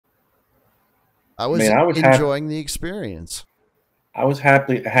I I was mean, enjoying the experience. I was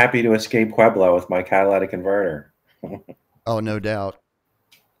happy to escape Pueblo with my catalytic converter. Oh, no doubt.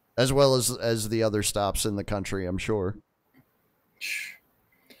 As well as the other stops in the country, I'm sure.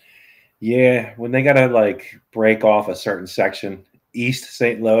 Yeah, when they gotta like break off a certain section, East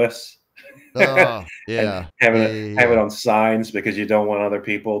St. Louis, Oh, and yeah. Yeah, yeah, have it yeah. on signs because you don't want other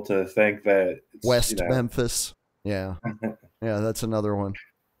people to think that it's West Memphis. Yeah. Yeah, that's another one.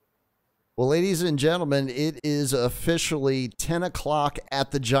 Well, ladies and gentlemen, it is officially 10 o'clock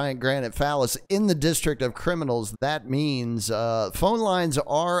at the Giant Granite Phallus in the District of Criminals. That means phone lines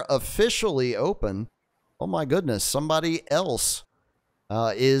are officially open. Oh, my goodness. Somebody else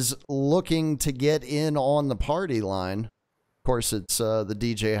is looking to get in on the party line. Of course, it's the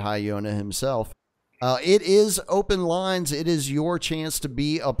DJ Hyona himself. It is open lines. It is your chance to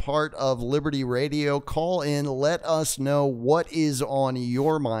be a part of Liberty Radio. Call in. Let us know what is on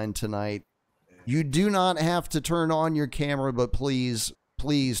your mind tonight. You do not have to turn on your camera, but please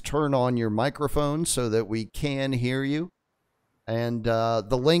turn on your microphone so that we can hear you. And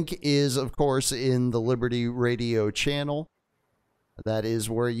the link is, of course, in the Liberty Radio channel. That is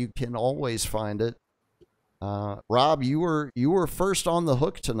where you can always find it. Rob, you were first on the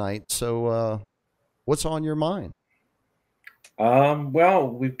hook tonight, so what's on your mind? Well,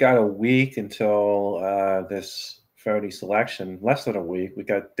 we've got a week until this phony selection. Less than a week. We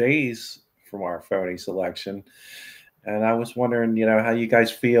got days from our phony selection, and I was wondering, how you guys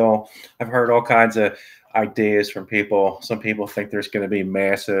feel. I've heard all kinds of ideas from people. Some people think there's going to be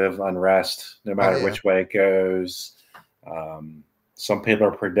massive unrest no Oh matter yeah, which way it goes. Some people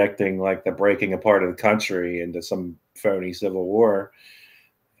are predicting like the breaking apart of the country into some phony civil war,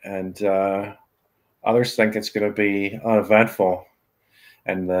 and others think it's going to be uneventful,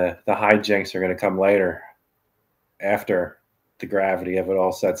 and the hijinks are going to come later after the gravity of it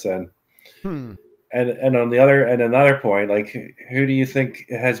all sets in. hmm. And on the other and another point, like who do you think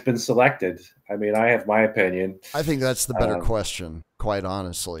has been selected? I mean, I have my opinion. I think that's the better Um, question, quite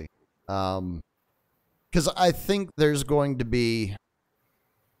honestly, because I think there's going to be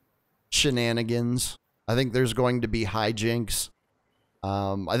shenanigans. I think there's going to be hijinks.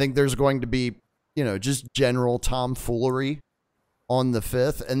 I think there's going to be, just general tomfoolery on the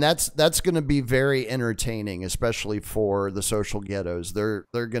fifth, and that's going to be very entertaining, especially for the social ghettos. They're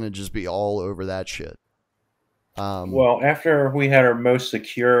going to just be all over that shit. Um, well, after we had our most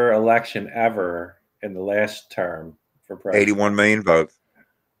secure election ever in the last term for 81 president, million votes.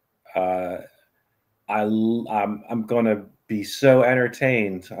 uh, I'm going to be so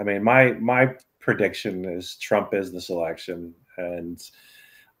entertained. I mean, my prediction is Trump is the selection, and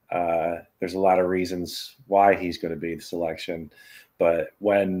there's a lot of reasons why he's going to be the selection. But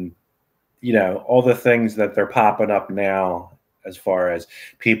when all the things that they're popping up now, as far as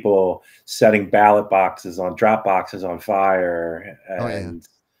people setting ballot boxes on drop boxes on fire, oh yeah, and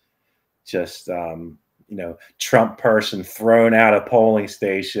just Trump person thrown out a polling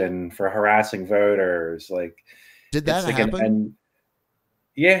station for harassing voters, like did that it's like an happen? and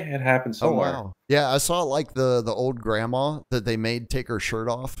yeah, it happened Oh somewhere. wow, yeah, I saw like the old grandma that they made take her shirt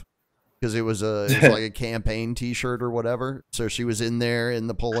off because it was like a campaign T-shirt or whatever. So she was in there in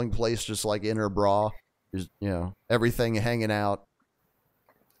the polling place, just like in her bra, just everything hanging out.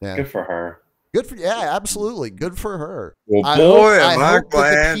 Yeah, Good for her. good for yeah, absolutely good for her. Well, I hope boy, I am I hope that the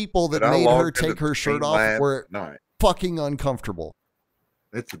glad people that that I made her logged into take the her shirt scene off last were night. fucking uncomfortable.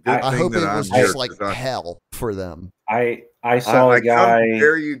 It's a good I I thing hope that it I'm was here just like because hell for them. I saw a I come to guy.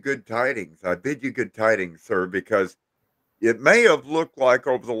 bear you good tidings. I bid you good tidings, sir, because it may have looked like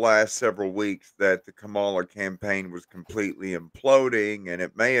over the last several weeks that the Kamala campaign was completely imploding, and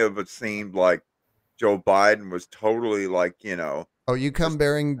it may have seemed like Joe Biden was totally like, Oh, you come just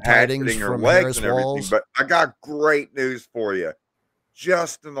bearing tidings hatcheting her from legs Harris and everything. Walls? But I got great news for you.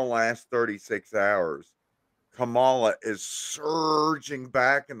 Just in the last 36 hours, Kamala is surging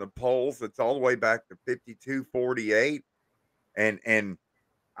back in the polls. It's all the way back to 52-48. And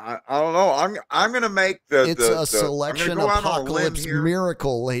I don't know. I'm gonna make It's a the I'm gonna selection go out on a limb apocalypse here.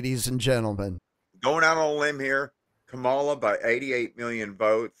 miracle, ladies and gentlemen. Going out on a limb here. Kamala by 88 million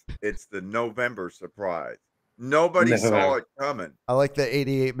votes. It's the November surprise. Nobody saw No, it coming. I like the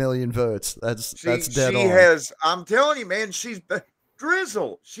 88 million votes. That's dead She on. has. I'm telling you, man.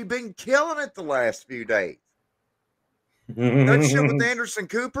 Drizzle. She been killing it the last few days. That shit with Anderson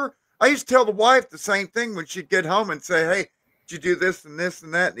Cooper. I used to tell the wife the same thing when she'd get home and say, "Hey, did you do this and this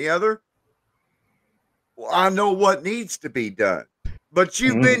and that and the other?" Well, I know what needs to be done, but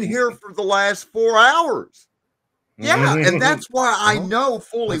you've been here for the last 4 hours. Yeah, and that's why I Uh-huh. know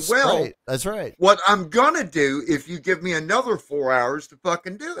fully That's well right. That's right. what I'm gonna do if you give me another 4 hours to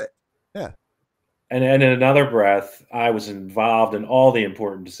fucking do it. Yeah. And in another breath, I was involved in all the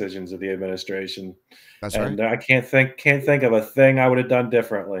important decisions of the administration, That's right. and I can't think of a thing I would have done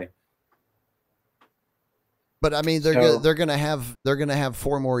differently. But I mean, So, they're gonna have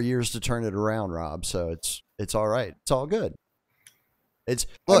 4 more years to turn it around, Rob. So it's all right. It's all good. It's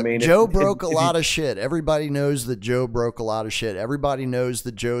I look, mean, Joe broke a lot of shit. Everybody knows that Joe broke a lot of shit. Everybody knows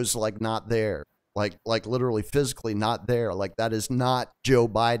that Joe's like not there, like literally physically not there. Like that is not Joe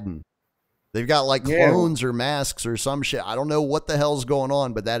Biden. They've got like yeah, clones or masks or some shit. I don't know what the hell's going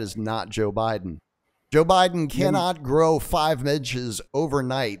on, but that is not Joe Biden. Joe Biden cannot grow 5 inches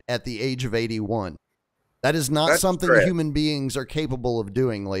overnight at the age of 81. That is not That's something correct. human beings are capable of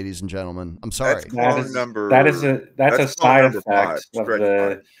doing, ladies and gentlemen. I'm sorry. That's that's a side effect of stretch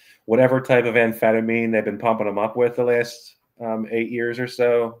the whatever type of amphetamine they've been pumping them up with the last 8 years or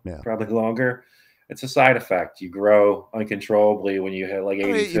so, Yeah. probably longer. It's a side effect. You grow uncontrollably when you hit like I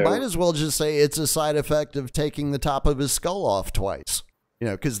 82. mean, you might as well just say it's a side effect of taking the top of his skull off twice,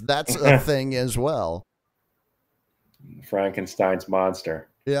 because that's a thing as well. Frankenstein's monster.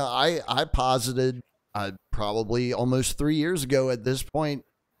 Yeah, I posited probably almost 3 years ago at this point,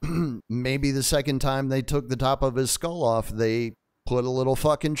 maybe the second time they took the top of his skull off, they put a little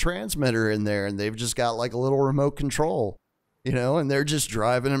fucking transmitter in there and they've just got like a little remote control, and they're just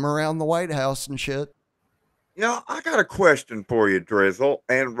driving him around the White House and shit. I got a question for you, Drizzle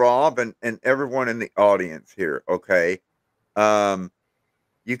and Rob and everyone in the audience here. Okay.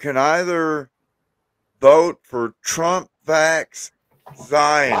 You can either vote for Trump vax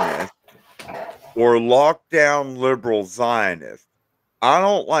Zionist or lockdown liberal Zionist. I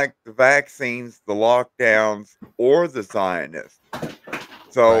don't like the vaccines, the lockdowns, or the Zionists.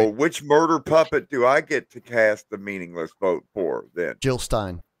 So Right. which murder puppet do I get to cast the meaningless vote for then? Jill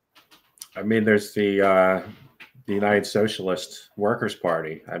Stein. I mean, there's the United Socialist Workers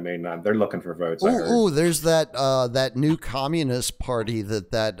Party. I mean, they're looking for votes. Ooh, there's that new communist party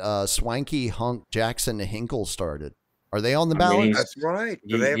that swanky hunk Jackson Hinkle started. Are they on the ballot? That's right.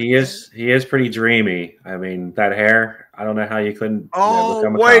 He is pretty dreamy. I mean, that hair. I don't know how you couldn't. Oh,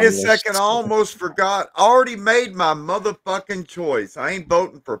 become wait a communist. second. I almost forgot. I already made my motherfucking choice. I ain't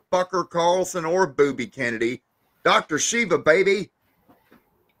voting for fucker Carlson or Booby Kennedy. Dr. Shiva, baby.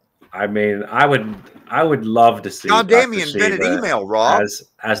 I mean, I would love to see. God damn, you Dr. invented Shiva email, Rob.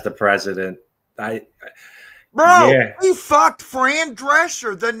 as the president. Bro, yeah. he fucked Fran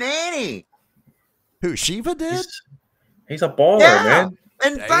Drescher, the nanny. Who, Shiva did? He's a baller, man.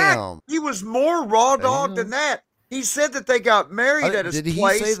 In fact, he was more raw dog than that. He said that they got married at his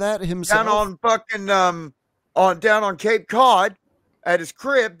place. Did he say that himself? Down on fucking down on Cape Cod at his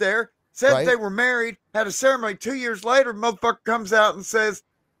crib there. Said they were married, had a ceremony 2 years later. Motherfucker comes out and says,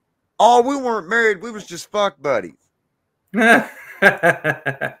 "Oh, we weren't married. We was just fuck buddies." I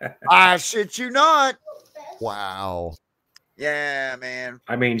shit you not. Wow. Yeah, man.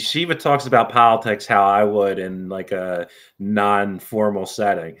 I mean, Shiva talks about politics how I would in like a non-formal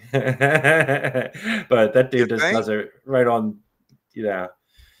setting, but that dude just does it right on. Well,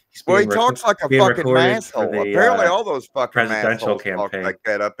 he talks like a fucking asshole. Apparently, all those fucking presidential assholes campaign talk like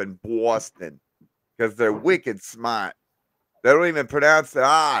that up in Boston because they're wicked smart. They don't even pronounce the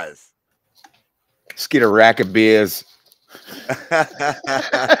I's. Let's get a rack of beers. Let's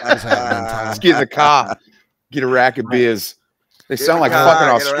get in the car. Get a rack of beers. They sound like fucking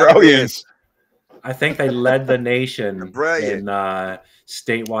Australians. I think they led the nation in statewide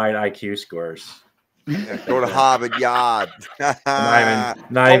IQ scores. Yeah, go to Harvard Yard.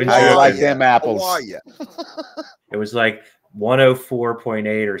 not even I like them apples. How are you? It was like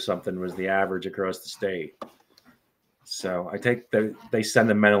 104.8 or something was the average across the state. So I think they send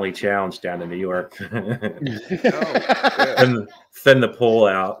the mentally challenged down to New York. Thin the poll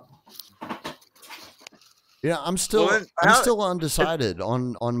out. Yeah, I'm still undecided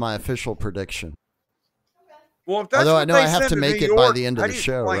on my official prediction. Well, if that's although what I know they I have send to make New it York, by the end of how the do you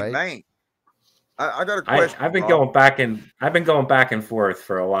show, explain right? Maine? I got a question. I've been going back and forth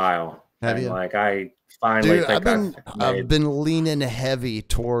for a while. Have you? Like I finally Dude, think I've been leaning heavy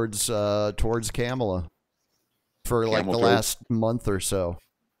towards Kamala for like the last month or so.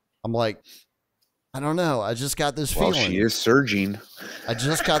 I'm like, I don't know. I just got this feeling. She is surging. I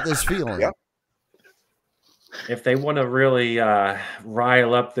just got this feeling. Yep. If they want to really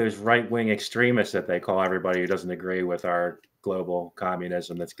rile up those right-wing extremists that they call everybody who doesn't agree with our global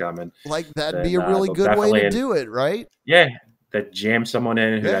communism that's coming, like that'd be a really good way to do it, right? Yeah, that jam someone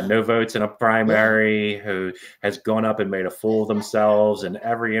in who had no votes in a primary, who has gone up and made a fool of themselves in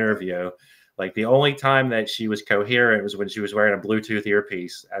every interview. Like the only time that she was coherent was when she was wearing a Bluetooth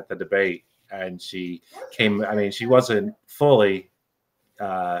earpiece at the debate, and she came. I mean, she wasn't fully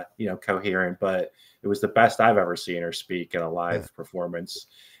coherent, but it was the best I've ever seen her speak in a live performance.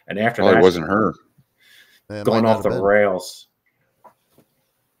 And after Well, that, it wasn't her. Going off the rails.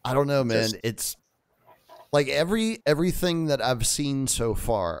 I don't know, man. It's like everything that I've seen so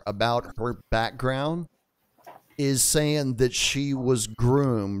far about her background is saying that she was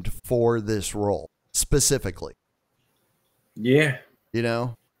groomed for this role specifically. Yeah. You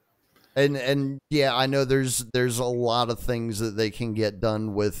know? And yeah, I know there's a lot of things that they can get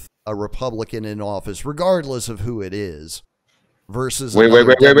done with a Republican in office, regardless of who it is, versus wait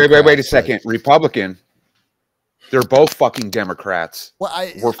a second. Republican. They're both fucking Democrats. Well,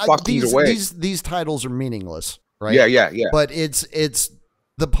 we're fucked either way. These titles are meaningless, right? Yeah. But it's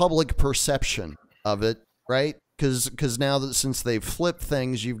the public perception of it, right? Because now that since they've flipped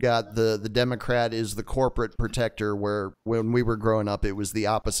things, you've got the Democrat is the corporate protector, where when we were growing up, it was the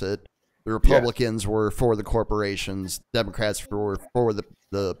opposite. The Republicans were for the corporations, Democrats were for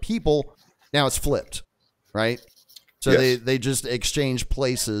the people. Now it's flipped, right? So they just exchange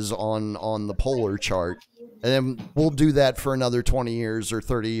places on the polar chart. And then we'll do that for another 20 years or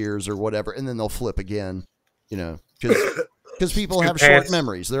 30 years or whatever. And then they'll flip again, because people have short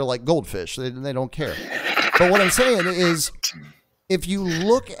memories. They're like goldfish. They don't care. But what I'm saying is, if you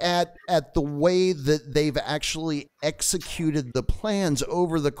look at the way that they've actually executed the plans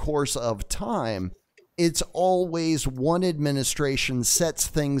over the course of time, it's always one administration sets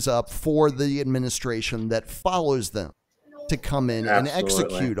things up for the administration that follows them to come in and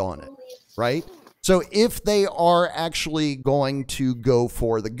execute on it, right? So if they are actually going to go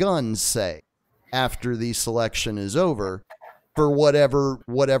for the guns, say, after the selection is over, for whatever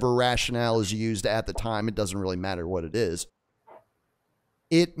rationale is used at the time, it doesn't really matter what it is,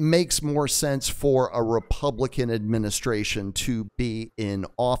 it makes more sense for a Republican administration to be in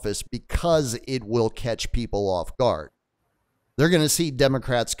office because it will catch people off guard. They're going to see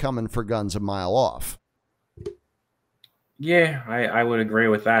Democrats coming for guns a mile off. Yeah, I would agree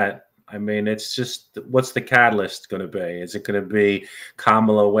with that. I mean, it's just, what's the catalyst going to be? Is it going to be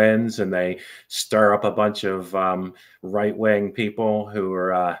Kamala wins and they stir up a bunch of right-wing people who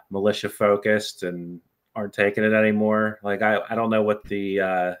are militia focused and aren't taking it anymore? Like, I don't know what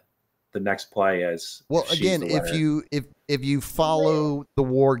the next play is. Well, again, if you follow the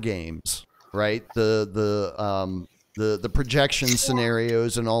war games, right, the projection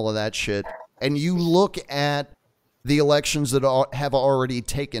scenarios and all of that shit, and you look at the elections that have already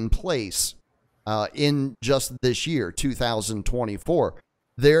taken place in just this year, 2024,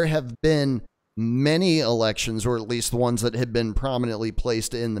 there have been many elections, or at least the ones that have been prominently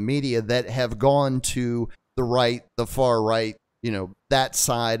placed in the media, that have gone to the right, the far right, that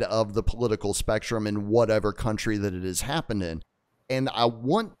side of the political spectrum in whatever country that it has happened in. And I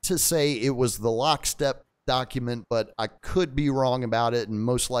want to say it was the lockstep document, but I could be wrong about it, and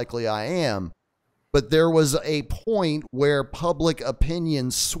most likely I am. But there was a point where public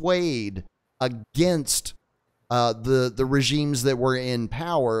opinion swayed against the regimes that were in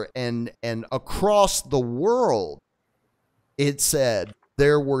power, and across the world, it said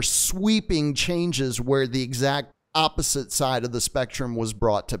there were sweeping changes where the exact opposite side of the spectrum was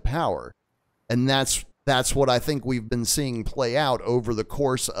brought to power. And that's what I think we've been seeing play out over the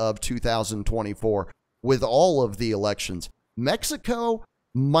course of 2024 with all of the elections. Mexico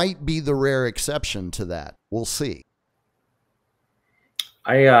might be the rare exception to that. We'll see.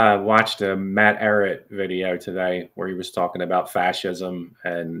 I watched a Matt Ehret video today where he was talking about fascism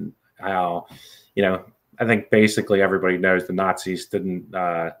and how, I think basically everybody knows the Nazis didn't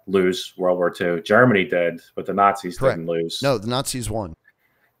lose World War II. Germany did, but the Nazis didn't lose. No, the Nazis won.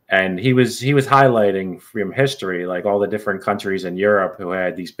 And he was highlighting from history, like all the different countries in Europe who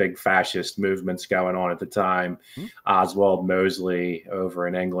had these big fascist movements going on at the time. Mm-hmm. Oswald Mosley over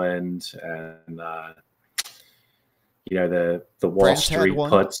in England, and the Wall France Street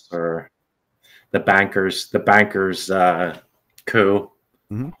puts, or the bankers coup.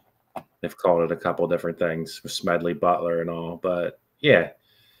 Mm-hmm. They've called it a couple different things with Smedley Butler and all, but yeah.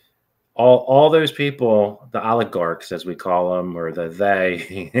 All those people, the oligarchs, as we call them, or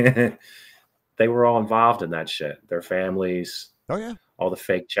they were all involved in that shit. Their families, all the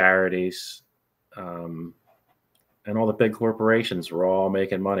fake charities, and all the big corporations were all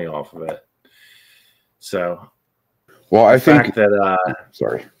making money off of it. So, well, I think that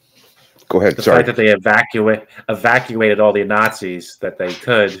sorry, go ahead. The fact that they evacuated all the Nazis that they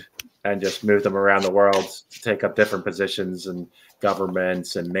could and just moved them around the world to take up different positions and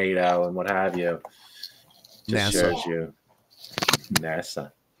governments and NATO and what have you. Just shows you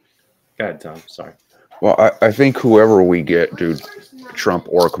NASA. Go ahead, Tom. Sorry. Well, I think whoever we get, dude, Trump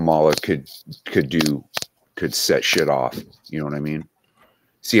or Kamala, could set shit off. You know what I mean?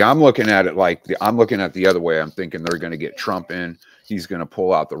 See, I'm looking at it like I'm looking at the other way. I'm thinking they're going to get Trump in. He's going to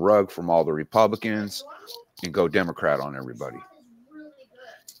pull out the rug from all the Republicans and go Democrat on everybody.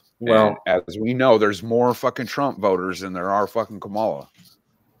 Well, and as we know, there's more fucking Trump voters than there are fucking Kamala.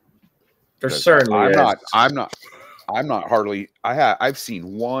 There certainly is. I'm not hardly. I've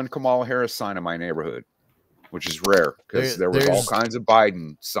seen one Kamala Harris sign in my neighborhood, which is rare because there was all kinds of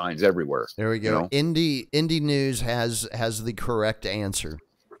Biden signs everywhere. There we go. You know? Indie News has the correct answer.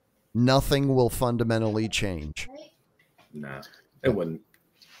 Nothing will fundamentally change. No, it wouldn't.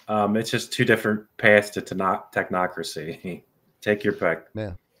 It's just two different paths to technocracy. Take your pick.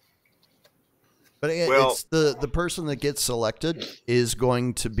 Yeah. But it's the person that gets selected is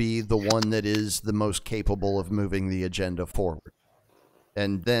going to be the one that is the most capable of moving the agenda forward.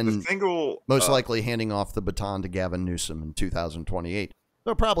 And then most likely handing off the baton to Gavin Newsom in 2028.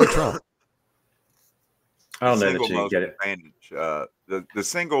 So probably Trump. I don't know that you get it. The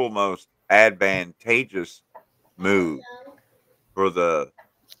single most advantageous move for the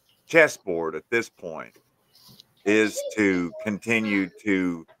chessboard at this point is to continue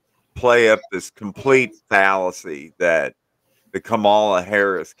to play up this complete fallacy that the Kamala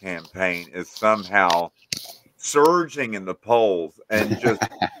Harris campaign is somehow surging in the polls and just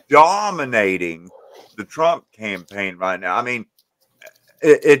dominating the Trump campaign right now. I mean,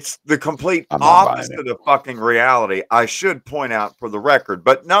 it's the complete opposite of fucking reality. I should point out for the record,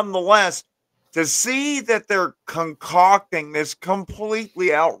 but nonetheless, to see that they're concocting this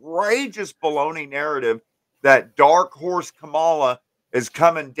completely outrageous baloney narrative that dark horse Kamala is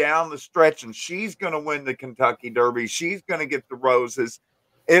coming down the stretch and she's going to win the Kentucky Derby, she's going to get the roses.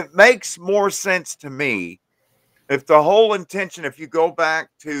 It makes more sense to me if the whole intention, if you go back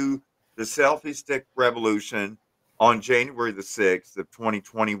to the selfie stick revolution on January the 6th of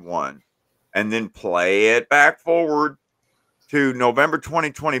 2021, and then play it back forward to November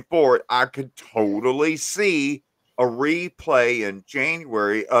 2024, I could totally see a replay in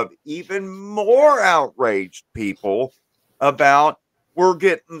January of even more outraged people about we're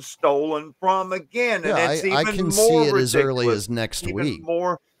getting stolen from again. And yeah, it's I can more see it ridiculous, as early as next week.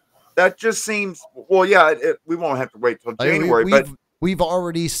 That just seems, well, yeah, we won't have to wait till January. But we've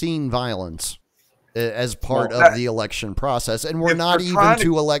already seen violence as part of the election process, and we're not even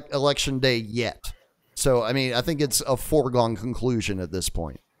to election day yet. So, I mean, I think it's a foregone conclusion at this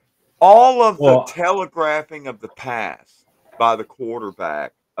point. All of the telegraphing of the past by the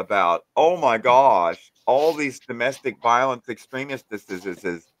quarterback about, oh my gosh, all these domestic violence extremists,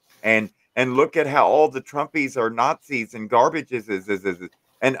 and look at how all the Trumpies are Nazis and garbages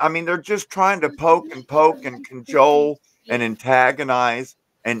and I mean, they're just trying to poke and cajole and antagonize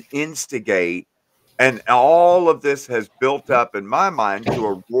and instigate. And all of this has built up in my mind to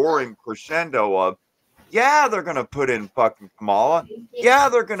a roaring crescendo of, yeah, they're going to put in fucking Kamala. Yeah,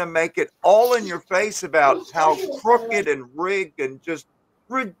 they're going to make it all in your face about how crooked and rigged and just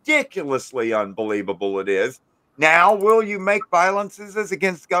ridiculously unbelievable it is. Now, will you make violences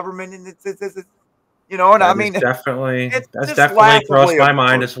against government? And it's you know, and I mean, that's definitely crossed my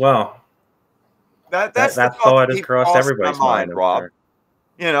mind as well. That thought has crossed everybody's mind, Rob.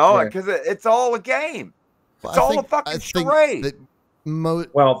 You know, because it's all a game. It's all a fucking charade.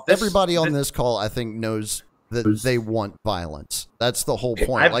 Everybody on this call, I think, knows that they want violence. That's the whole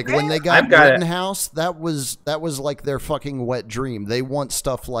point. When they got Rittenhouse, that was like their fucking wet dream. They want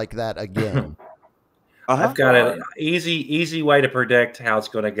stuff like that again. I've got an easy way to predict how it's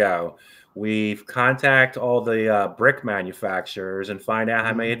going to go. We've contacted all the brick manufacturers and find out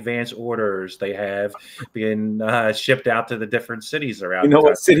how many advance orders they have been shipped out to the different cities around. You know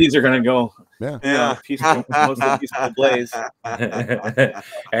what cities are going to go? Yeah. Peaceful blaze.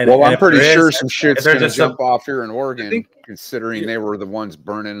 Well, I'm pretty sure some shit's going to jump off here in Oregon, considering they were the ones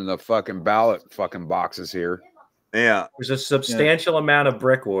burning the fucking ballot fucking boxes here. Yeah. There's a substantial amount of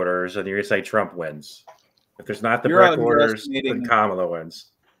brick orders, and you're going to say Trump wins. If there's not the brick orders, then Kamala wins.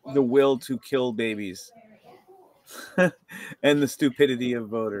 The will to kill babies and the stupidity of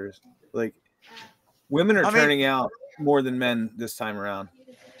voters. Like, women are turning out more than men this time around.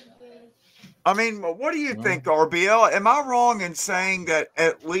 I mean, what do you think, RBL? Am I wrong in saying that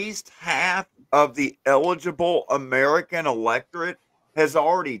at least half of the eligible American electorate has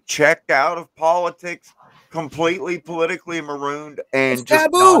already checked out of politics, completely politically marooned, and it's just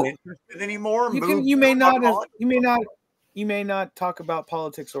taboo. Not interested anymore? You may not talk about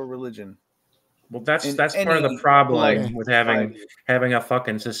politics or religion. Well, that's part of the problem with having a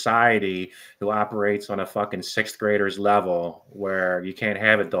fucking society who operates on a fucking sixth grader's level where you can't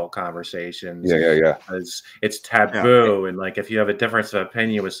have adult conversations. Yeah. Because it's taboo, and like if you have a difference of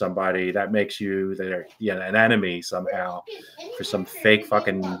opinion with somebody, that makes you an enemy somehow for some fake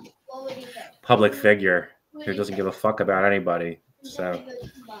fucking public figure who doesn't give a fuck about anybody. So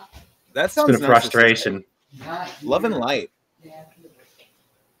that sounds it's been a frustration. Love and light.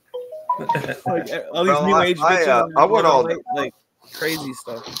 Like all these Well, new age bitches. I went on like crazy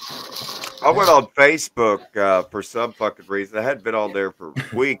stuff. I went on Facebook for some fucking reason. I hadn't been on there for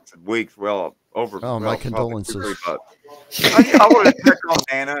weeks and weeks. Well, my condolences. I want to check on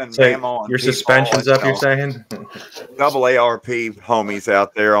Anna and So Mama. Your suspension's up. You're saying? Double ARP homies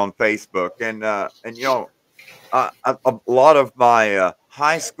out there on Facebook, and a lot of my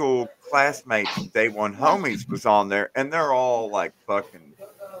high school classmates, day one homies, was on there, and they're all like fucking.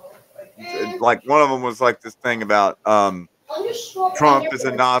 Like one of them was like this thing about Trump is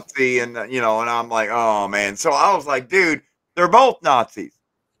a Nazi, and and I'm like, oh man. So I was like, dude, they're both Nazis.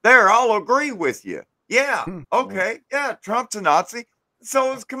 I'll agree with you. Yeah, okay, yeah, Trump's a Nazi.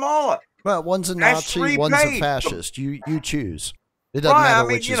 So is Kamala. Well, one's a Nazi, one's a fascist. You choose. It doesn't matter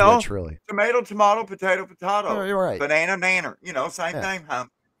which is which, really. Tomato, tomato, potato, potato. Oh, you're right. Banana, nanner. Same thing.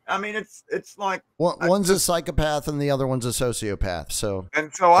 I mean, it's like one's a psychopath and the other one's a sociopath. So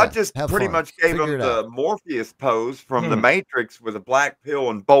I just pretty much gave him the Morpheus pose from the Matrix with a black pill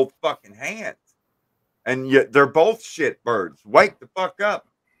in both fucking hands, and yet they're both shit birds. Wake the fuck up!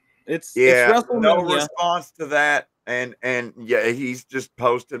 It's no response to that, and yeah, he's just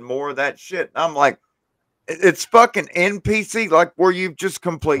posting more of that shit. And I'm like, it's fucking NPC, like where you've just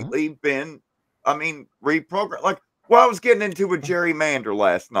completely been, reprogrammed, like. Well, I was getting into a gerrymander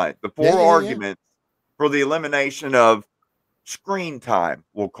last night. The four arguments for the elimination of screen time,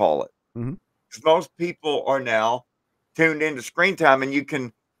 we'll call it. Because most people are now tuned into screen time, and you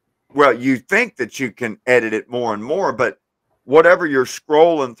think that you can edit it more and more, but whatever you're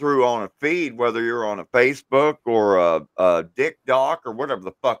scrolling through on a feed, whether you're on a Facebook or a Dick Doc or whatever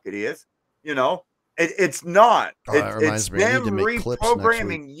the fuck it is, it's not. It's them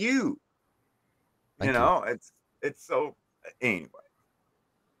reprogramming you. It's so anyway.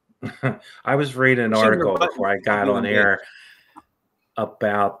 I was reading an article before I got on air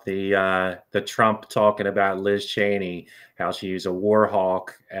about the Trump talking about Liz Cheney, how she's a war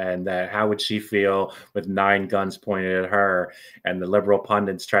hawk, and that how would she feel with 9 guns pointed at her, and the liberal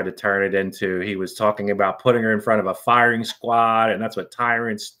pundits tried to turn it into he was talking about putting her in front of a firing squad, and that's what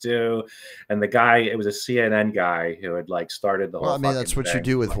tyrants do. And the guy, it was a CNN guy who had like started the whole. Well, I mean, that's what you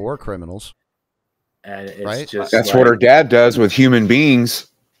do with war criminals. And it's just that's what her dad does with human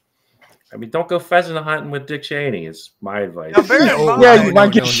beings. I mean, don't go pheasant hunting with Dick Cheney is my advice. Now, you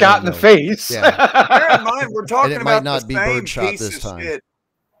might get shot in the face. Yeah. Bear in mind, we're talking about not the be same birdshot piece this of time. shit.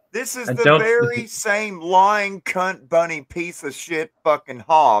 This is the very same lying cunt bunny piece of shit fucking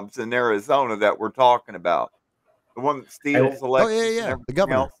Hobbs in Arizona that we're talking about. The one that steals elections. The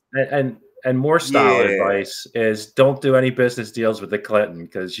governor. And more style advice is don't do any business deals with the Clinton,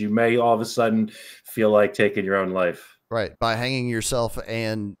 because you may all of a sudden feel like taking your own life. Right. By hanging yourself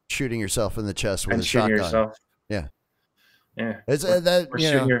and shooting yourself in the chest with a shotgun. Yourself. Yeah. Yeah. It's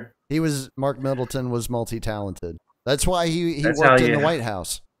Mark Middleton was multi-talented. That's why he worked in the White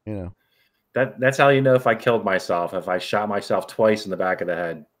House. That's how you know if I killed myself, if I shot myself twice in the back of the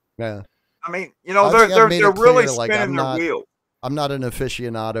head. Yeah. I mean, they're really spinning their wheels. I'm not an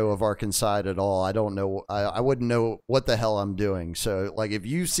aficionado of Arkansas at all. I don't know. I wouldn't know what the hell I'm doing. So, like, if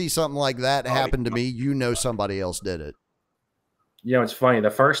you see something like that happen to me, somebody else did it. It's funny. The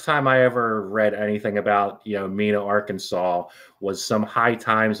first time I ever read anything about, Mena, Arkansas was some High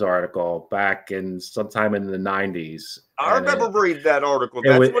Times article back in sometime in the 90s. I remember reading that article.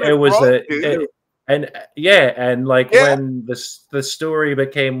 When the story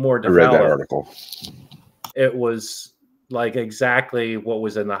became more developed. I read that article. It was like exactly what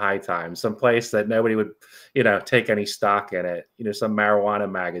was in the High Times, some place that nobody would, take any stock in it. Some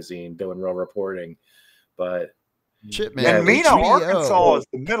marijuana magazine doing real reporting, but shit, man. And Mena, Arkansas is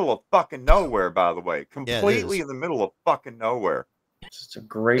the middle of fucking nowhere, by the way, completely in the middle of fucking nowhere. It's a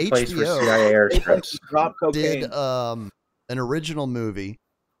great place for CIA airstrips. Did an original movie.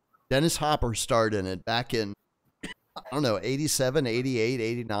 Dennis Hopper starred in it back in, I don't know, 87, 88,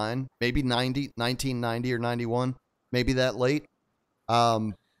 89, maybe 1990 or 91. Maybe that late,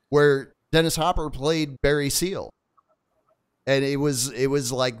 where Dennis Hopper played Barry Seal, and it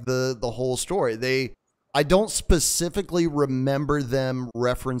was like the whole story. I don't specifically remember them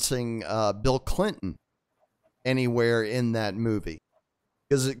referencing Bill Clinton anywhere in that movie.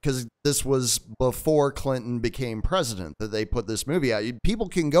 because this was before Clinton became president that they put this movie out. People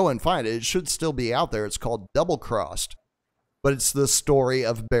can go and find it. It should still be out there. It's called Double Crossed, but it's the story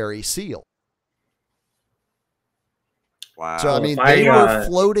of Barry Seal. Wow. So, I mean, they were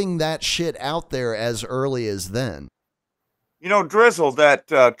floating that shit out there as early as then. You know, Drizzle, that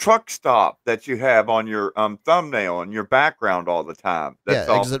truck stop that you have on your thumbnail and your background all the time. That's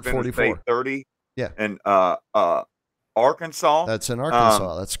exit 44. 30. Yeah. And Arkansas. That's in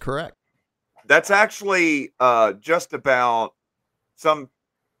Arkansas. That's correct. That's actually just about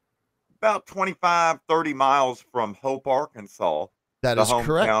 25, 30 miles from Hope, Arkansas. That is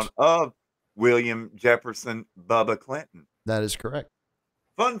correct. The hometown of William Jefferson Bubba Clinton. That is correct.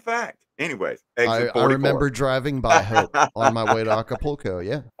 Fun fact. Anyways, I remember driving by Hope on my way to Acapulco.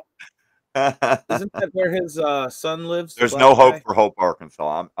 Yeah. Isn't that where his son lives? There's no hope for Hope,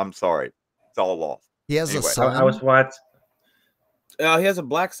 Arkansas. I'm sorry. It's all lost. He has a son. I was what? He has a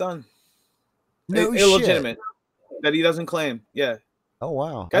black son. No illegitimate that he doesn't claim. Yeah. Oh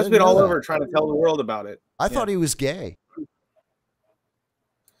wow. Guy's been all over trying to tell the world about it. I thought he was gay.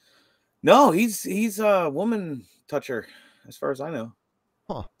 No, he's a woman toucher, as far as I know.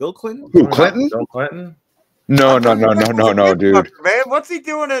 Huh. Bill Clinton? Who, Clinton? Bill Clinton? No, dude. Man, what's he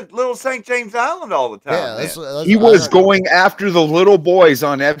doing at Little St. James Island all the time? Yeah, he was going after the little boys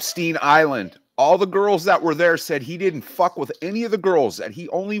on Epstein Island. All the girls that were there said he didn't fuck with any of the girls, and he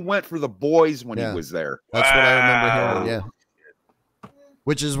only went for the boys when he was there. That's what I remember hearing. Yeah.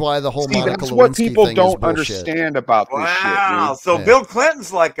 Which is why the whole Monica that's Lewinsky what people thing don't is bullshit. understand about this shit. Dude. So Bill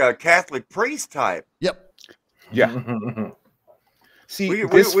Clinton's like a Catholic priest type. Yep. Yeah. See,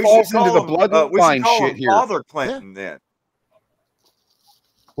 this falls into the bloodline shit here. Father Clinton, then.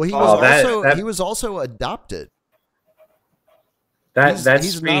 Well, he was he was also adopted. That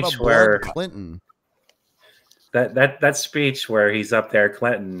he's speech not a where Clinton. That speech where he's up there,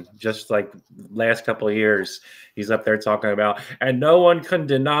 Clinton, just like last couple of years, he's up there talking about, and no one can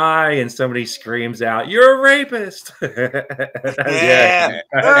deny, and somebody screams out, "You're a rapist!" Yeah,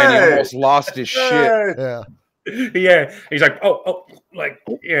 and he almost lost his shit. Yeah. Yeah, he's like, oh, like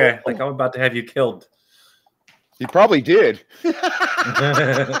I'm about to have you killed. He probably did. To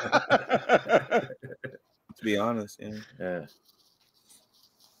be honest, yeah.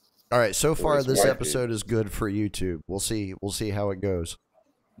 All right, so far this episode is good for YouTube. We'll see how it goes.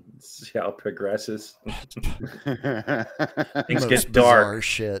 See how it progresses. Things Most get dark.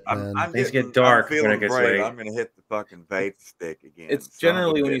 Shit, man. Things get dark when it gets late. I'm gonna hit the fucking vape stick again. It's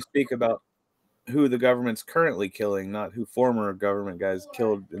generally when you speak about who the government's currently killing, not who former government guys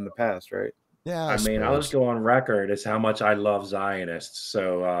killed in the past, right? Yeah, I mean, I'll just go on record as how much I love Zionists.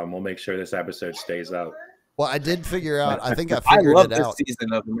 So we'll make sure this episode stays up. Well, I did figure out. I think I figured it out. This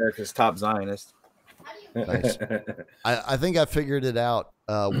season of America's Top Zionist. Nice. I think I figured it out.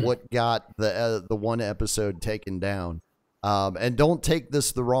 What got the one episode taken down? And don't take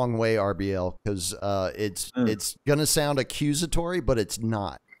this the wrong way, RBL, because it's gonna sound accusatory, but it's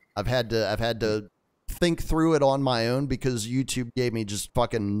not. I've had to think through it on my own because YouTube gave me just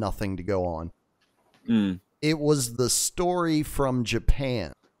fucking nothing to go on. It was the story from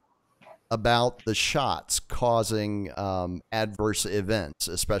Japan about the shots causing adverse events,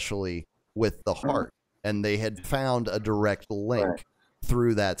 especially with the heart. And they had found a direct link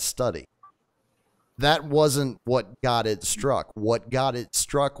through that study. That wasn't what got it struck. What got it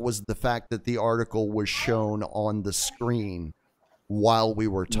struck was the fact that the article was shown on the screen while we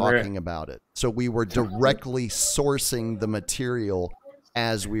were talking about it. So we were directly sourcing the material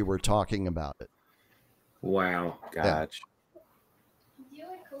as we were talking about it. Wow. Gotcha.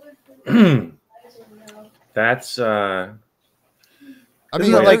 That's I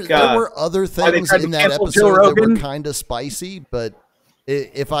mean, there were other things in that episode that were kind of spicy, but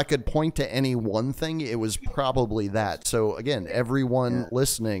if I could point to any one thing, it was probably that. So again, everyone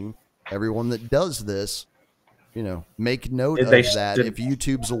listening, everyone that does this, make note of that. If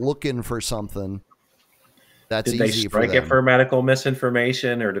YouTube's looking for something, that's easy for them. Did they strike it for medical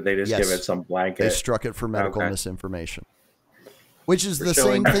misinformation, or did they just give it some blanket? They struck it for medical misinformation. Which is the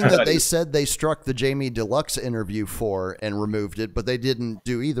same thing that they said they struck the Jamie Deluxe interview for and removed it, but they didn't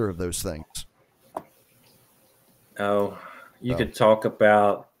do either of those things. Oh, you could talk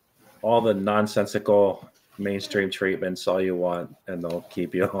about all the nonsensical mainstream treatments all you want, and they'll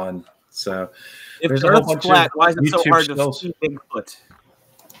keep you on. So, if the Earth's flat, why is it so hard to see Bigfoot?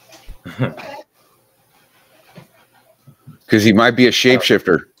 Because he might be a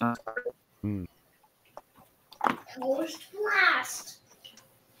shapeshifter.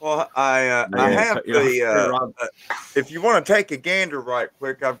 Well, I have the If you want to take a gander right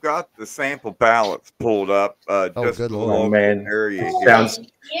quick, I've got the sample ballots pulled up. Just good the Lord. local Man. area here.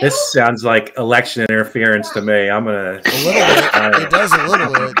 This sounds like election interference to me. I'm gonna A little bit. It does a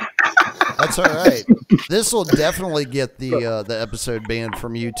little bit. That's all right. This will definitely get the episode banned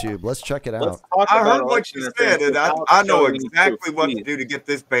from YouTube. Let's check it out. I heard what you said, and I know exactly what to do to get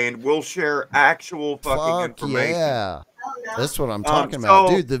this banned. We'll share actual fucking information. Yeah. That's what I'm talking about.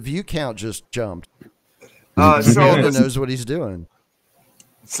 Dude, the view count just jumped. So knows what he's doing.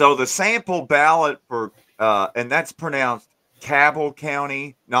 So the sample ballot for, and that's pronounced Cabell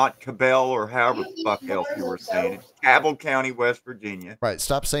County, not Cabell or however the fuck else you were saying it. Cabell County, West Virginia. Right.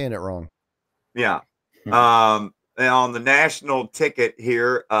 Stop saying it wrong. Yeah. And on the national ticket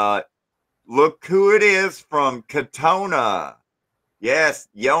here, look who it is from Katona. Yes,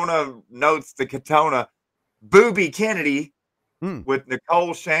 Yona notes the Katona. Booby Kennedy with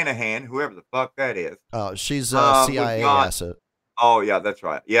Nicole Shanahan, whoever the fuck that is. Oh, she's a CIA asset. Oh, yeah, that's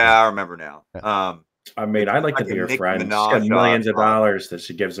right. Yeah, I remember now. Yeah. I mean, I'd like to be her friend. She's got millions of dollars that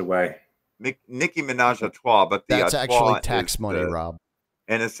she gives away. Nicki Minaj a trois, but that's actually tax money, Rob.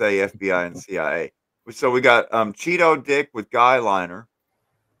 NSA, FBI, and CIA. So we got Cheeto Dick with Guy Liner.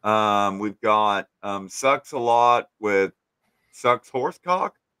 We've got Sucks a Lot with Sucks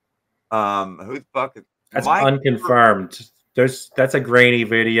Horsecock. Who the fuck is that's unconfirmed? That's a grainy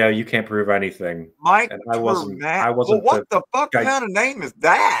video. You can't prove anything. Mike, I wasn't. Well, what the fuck kind of name is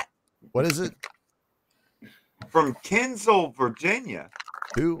that? What is it? From Kinsale, Virginia.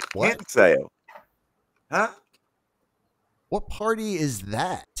 Who? What? Kinsale. Huh? What party is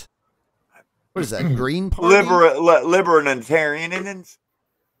that? What is that? Green Party? Libertarians.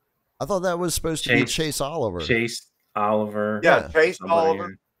 I thought that was supposed to be Chase Oliver. Chase Oliver. Yeah, Chase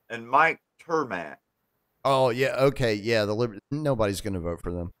Oliver and Mike Termack. Oh yeah, okay, yeah. Nobody's going to vote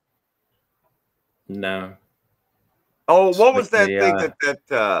for them. No. Oh, what was that thing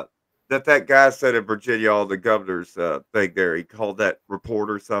that guy said in Virginia? All the governor's thing there. He called that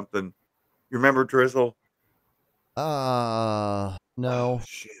reporter something. You remember Drizzle? No. Oh,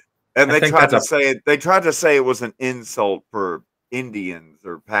 shit. And they tried to say it. They tried to say it was an insult for Indians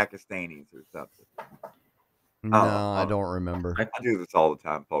or Pakistanis or something. No, I don't remember. I do this all the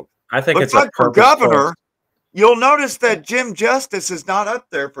time, folks. I think it's like for governor. You'll notice that Jim Justice is not up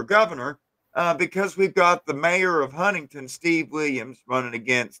there for governor because we've got the mayor of Huntington, Steve Williams, running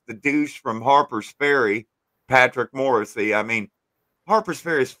against the douche from Harper's Ferry, Patrick Morrissey. I mean, Harper's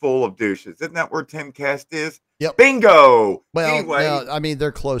Ferry is full of douches. Isn't that where Tim Cast is? Yep. Bingo. Well, anyway, I mean,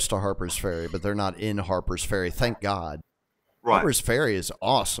 they're close to Harper's Ferry, but they're not in Harper's Ferry. Thank God. Right. Harper's Ferry is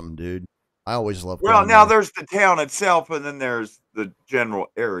awesome, dude. I always love. Well, now there's the town itself, and then there's the general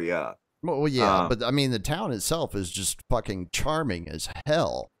area. Well, yeah, but I mean, the town itself is just fucking charming as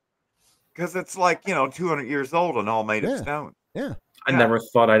hell. Because it's like, 200 years old and all made of stone. Yeah. I never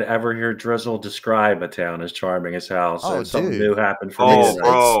thought I'd ever hear Drizzle describe a town as charming as hell. So something new happened for me.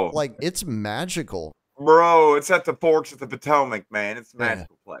 Bro. It's like, it's magical. Bro, it's at the Forks of the Potomac, man. It's a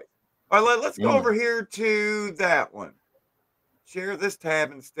magical place. All right, let's go over here to that one. Share this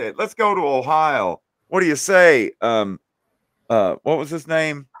tab instead. Let's go to Ohio. What do you say? What was his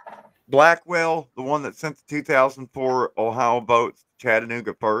name? Blackwell, the one that sent the 2004 Ohio votes to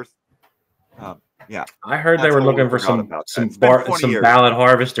Chattanooga first. Yeah, I heard they were looking for some ballot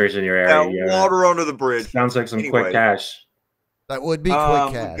harvesters in your area. Water under the bridge. Sounds like some quick cash. That would be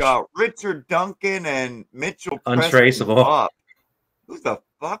quick cash. We've got Richard Duncan and Mitchell. Untraceable. Who the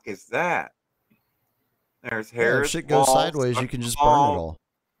fuck is that? There's Harris. If shit goes sideways, you can just burn it all.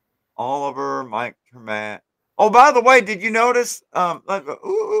 Oliver, Mike Termat. Oh, by the way, did you notice? Go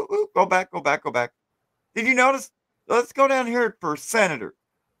back. Did you notice? Let's go down here for Senator,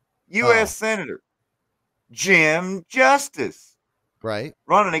 U.S. Senator Jim Justice, right,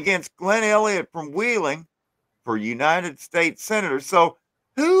 running against Glenn Elliott from Wheeling for United States Senator. So,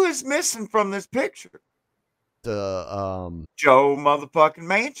 who is missing from this picture? Joe motherfucking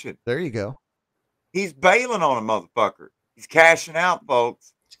Manchin. There you go. He's bailing on a motherfucker. He's cashing out,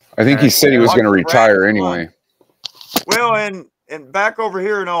 folks. I think he said he was going to retire anyway. Well, and back over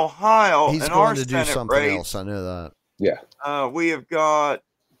here in Ohio, he's going to do something else. I know that. Yeah. We have got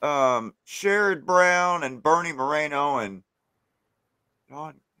Sherrod Brown and Bernie Moreno and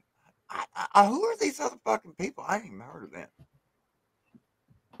God. Who are these other fucking people? I ain't even heard of them.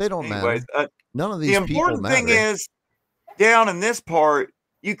 They don't matter. None of these people matter. The important thing is, down in this part,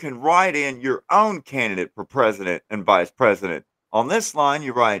 you can write in your own candidate for president and vice president. On this line,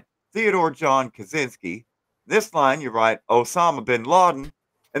 you write Theodore John Kaczynski. This line, you write Osama bin Laden.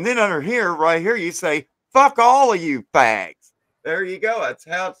 And then under here, right here, you say, fuck all of you fags. There you go. That's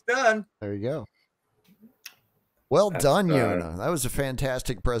how it's done. There you go. Well done, Yona. That was a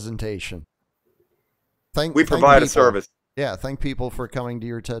fantastic presentation. We provide a service. Yeah, thank people for coming to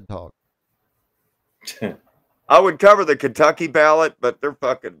your TED Talk. I would cover the Kentucky ballot, but they're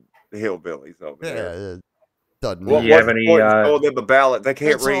fucking hillbillies over there. Doesn't do you have any? Told them a ballot. They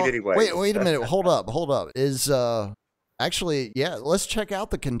can't read anyway. Wait a minute. Hold up. Is actually, yeah. Let's check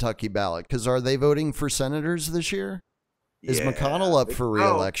out the Kentucky ballot because are they voting for senators this year? Is McConnell up for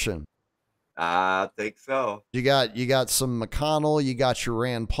re-election? I think so. You got some McConnell. You got your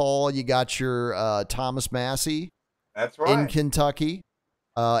Rand Paul. You got your Thomas Massey. That's right. In Kentucky.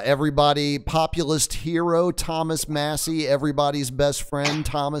 Everybody, populist hero Thomas Massey, everybody's best friend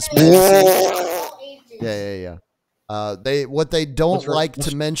Thomas Massey. Yeah. What they don't like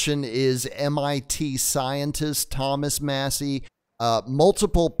to mention is MIT scientist Thomas Massey,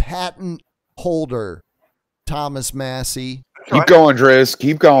 multiple patent holder Thomas Massey. Keep going, Driz.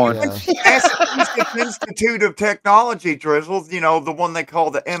 Keep going. Massachusetts Institute of Technology, Drizzle. You know, the one they call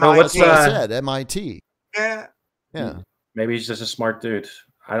the MIT. So what's I said, MIT. Yeah. Maybe he's just a smart dude.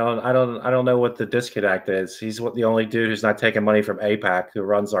 I don't know what the disconnect is. He's the only dude who's not taking money from AIPAC, who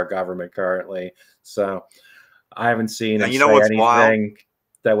runs our government currently. So I haven't seen him say anything wild?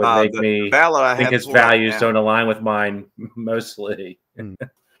 That would make me think his values don't align with mine mostly.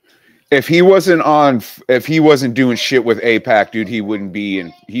 If he wasn't doing shit with AIPAC, dude, he wouldn't be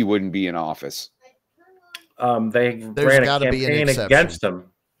in office. They ran a campaign against him.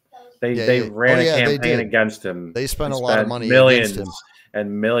 They ran a campaign against him. They spent a lot of money against him.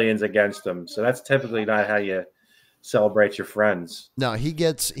 And millions against him. So that's typically not how you celebrate your friends. No, he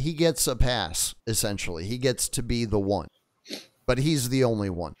gets a pass, essentially. He gets to be the one. But he's the only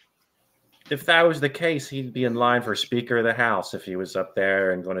one. If that was the case, he'd be in line for Speaker of the House if he was up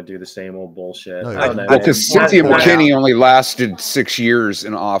there and going to do the same old bullshit. Because Cynthia McKinney only lasted 6 years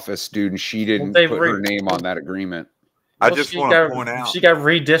in office, dude, and she didn't put her name on that agreement. I just want to point out. She got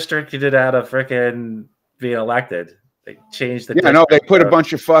redistricted out of freaking being elected. They changed the. Yeah, no, they put a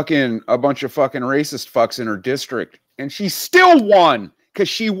bunch of fucking racist fucks in her district, and she still won because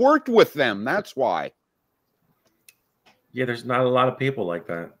she worked with them. That's why. Yeah, there's not a lot of people like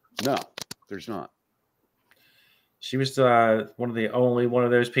that. No, there's not. She was one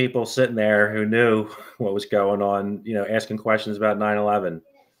of those people sitting there who knew what was going on. You know, asking questions about 9/11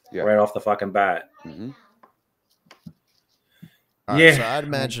 right off the fucking bat. Mm-hmm. Right, so I'd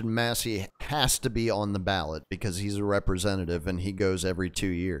imagine Massey has to be on the ballot because he's a representative and he goes every 2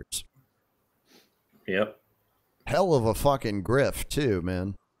 years. Yep. Hell of a fucking grift too,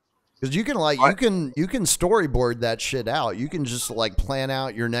 man. Because you can you can storyboard that shit out. You can just like plan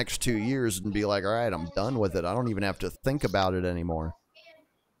out your next 2 years and be like, all right, I'm done with it. I don't even have to think about it anymore.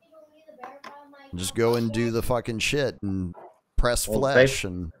 Just go and do the fucking shit and press flesh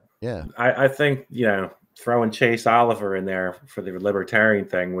and yeah. I think, throwing Chase Oliver in there for the libertarian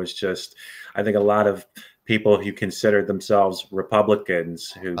thing was just, I think a lot of people who considered themselves Republicans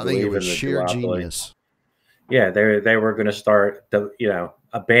who believe in the sheer genius. Yeah, they were going to start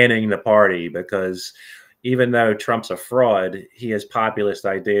abandoning the party because even though Trump's a fraud, he has populist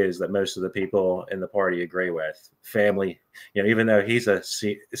ideas that most of the people in the party agree with. Family, even though he's a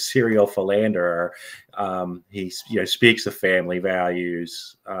serial philanderer, he speaks of family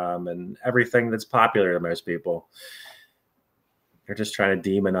values and everything that's popular to most people. They're just trying to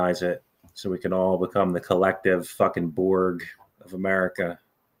demonize it so we can all become the collective fucking Borg of America.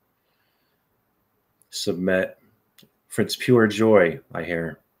 Submit. For its pure joy, I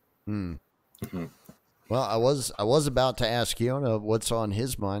hear. Mm-hmm. Well, I was about to ask Yona what's on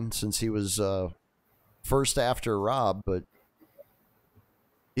his mind since he was first after Rob, but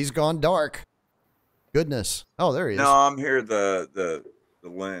he's gone dark. Goodness. Oh, there he is. No, I'm here. The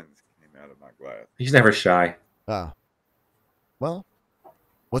lens came out of my glass. He's never shy. Well,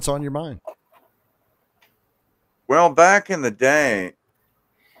 what's on your mind? Well, back in the day,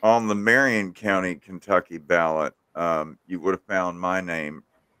 on the Marion County, Kentucky ballot, you would have found my name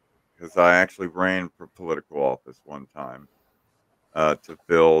because I actually ran for political office one time to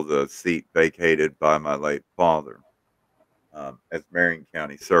fill the seat vacated by my late father as Marion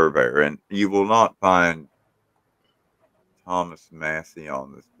County surveyor. And you will not find Thomas Massey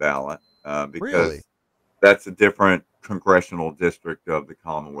on this ballot because that's a different congressional district of the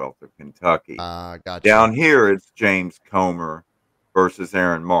Commonwealth of Kentucky. Gotcha. Down here, it's James Comer versus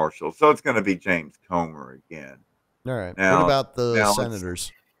Aaron Marshall. So it's going to be James Comer again. All right. Now, what about the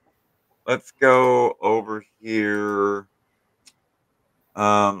senators? Let's go over here.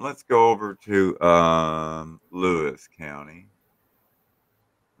 Let's go over to Lewis County.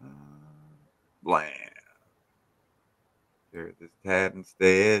 Bland. There at this tab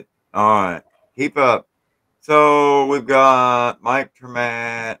instead. All right. Keep up. So we've got Mike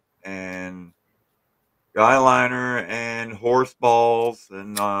Trematt and Guyliner and Horse Balls,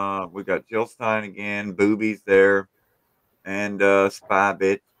 and we got Jill Stein again, Boobies there, and Spy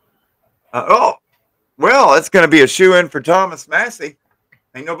Bitch. Oh, well, it's going to be a shoe-in for Thomas Massey.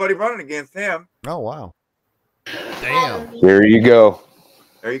 Ain't nobody running against him. Oh, wow. Damn. There you go.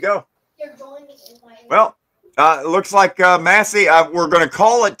 There you go. Well, it looks like Massey, we're going to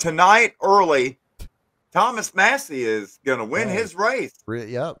call it tonight early. Thomas Massey is going to win his race.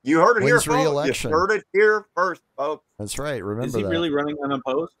 Yep. You heard it Wins here, folks. re-election. You heard it here first, folks. That's right. Remember Is he that. really running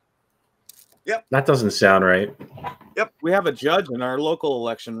unopposed? Yep. That doesn't sound right. Yep. We have a judge in our local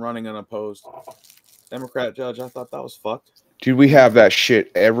election running unopposed. Democrat judge. I thought that was fucked. Dude, we have that shit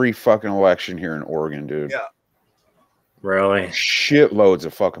every fucking election here in Oregon, dude. Yeah. Really? Shitloads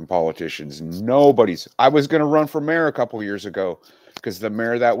of fucking politicians. Nobody's. I was going to run for mayor a couple years ago because the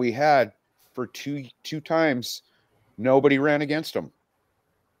mayor that we had for two times, nobody ran against him.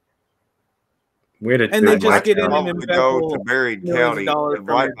 We had And they just get in and to go to embezzle Marion millions of County dollars and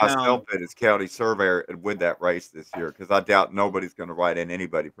from write your town. myself in as county surveyor and win that race this year because I doubt nobody's going to write in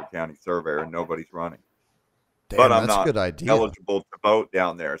anybody for county surveyor and nobody's running. Damn, But I'm that's not a good idea. eligible to vote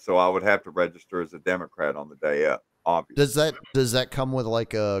down there, so I would have to register as a Democrat on the day up. Obviously. Does that come with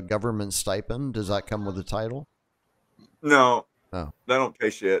like a government stipend? Does that come with a title? No. Oh. They don't pay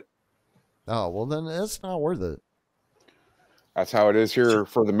shit. Oh, well then it's not worth it. That's how it is here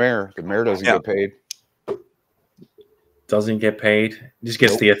for the mayor. The mayor doesn't get paid. Doesn't get paid. Just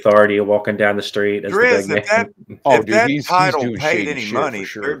gets the authority of walking down the street as Driz, the big man. if that title paid any money,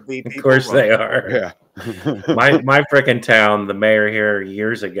 there'd be people Of course running. they are. Yeah. my freaking town, the mayor here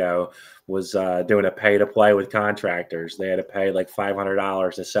years ago was doing a pay to play with contractors. They had to pay like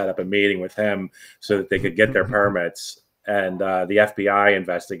 $500 to set up a meeting with him so that they could get their permits. And the FBI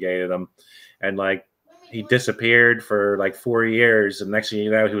investigated him, and like he disappeared for like 4 years. And next thing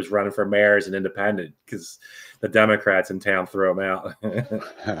you know, he was running for mayor as an independent because the Democrats in town threw him out.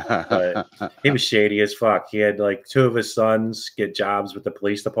 But he was shady as fuck. He had like 2 of his sons get jobs with the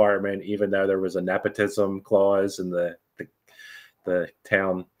police department, even though there was a nepotism clause in the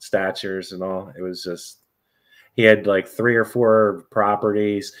town statutes and all. It was just, he had like 3 or 4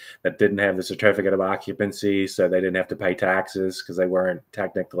 properties that didn't have the certificate of occupancy, so they didn't have to pay taxes because they weren't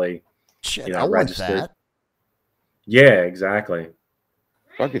technically, Shit, I want registered. that. Yeah, exactly.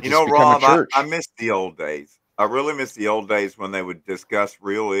 Fuck it, You just know, become a Rob, church. I miss the old days. I really miss the old days when they would discuss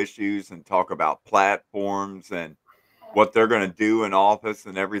real issues and talk about platforms and what they're going to do in office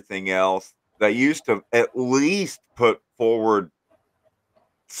and everything else. They used to at least put forward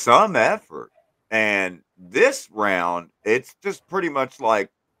some effort. And this round, it's just pretty much like,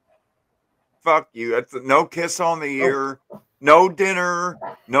 fuck you. It's no kiss on the ear, no dinner,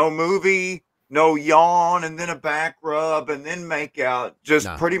 no movie, no yawn, and then a back rub, and then make out. Just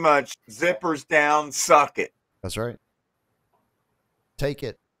pretty much zippers down, suck it. That's right. Take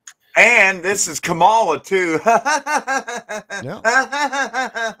it. And this is Kamala, too. Yeah.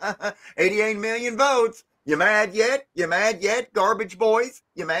 88 million votes. You mad yet? You mad yet? Garbage boys.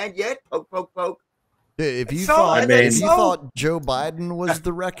 You mad yet? Poke, poke, poke. If you So, thought if you thought Joe Biden was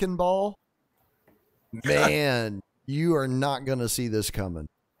the wrecking ball, man, you are not going to see this coming.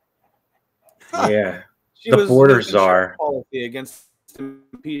 Yeah. She The was border making czar. sure policy against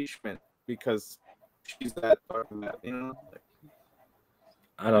impeachment because she's that fucking that, you know.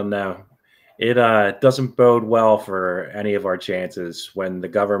 I don't know. It doesn't bode well for any of our chances when the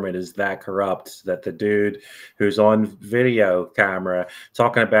government is that corrupt that the dude who's on video camera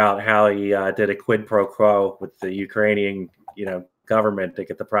talking about how he did a quid pro quo with the Ukrainian, government to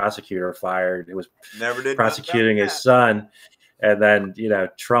get the prosecutor fired. It was Never did prosecuting his son. And then,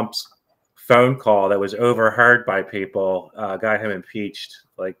 Trump's phone call that was overheard by people got him impeached.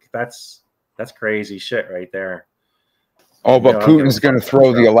 Like that's crazy shit right there. Oh, but Putin's going to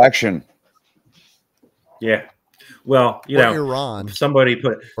throw the election. Yeah. Well, Iran. Somebody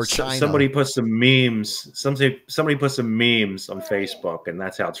put or China. Somebody put some memes. Somebody put some memes on Facebook, and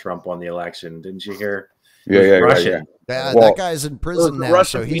that's how Trump won the election. Didn't you hear? Yeah. Russian. Yeah, Well, that guy's in prison now,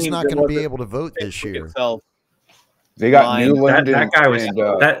 Russian so he's memes, not it going to be wasn't able to vote this year. Itself. They got Lying. Newland. That guy was and,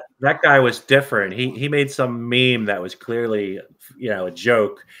 that guy was different. He made some meme that was clearly a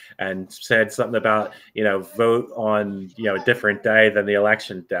joke and said something about vote on a different day than the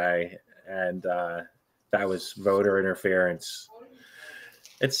election day, and that was voter interference.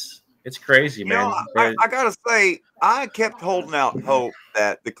 It's crazy, man. I gotta say, I kept holding out hope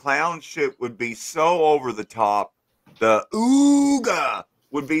that the clown shit would be so over the top, the ooga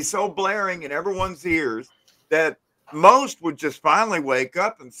would be so blaring in everyone's ears that most would just finally wake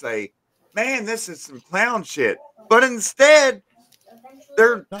up and say, man, this is some clown shit. But instead,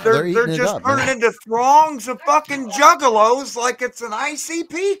 they're eating it just up, turning man. into throngs of fucking juggalos like it's an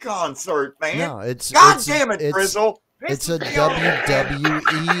ICP concert, man. No, it's God it's, damn it, it's, Drizzle. It's a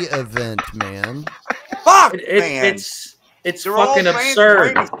WWE event, man. Fuck, man. It's They're all fucking fans of Rey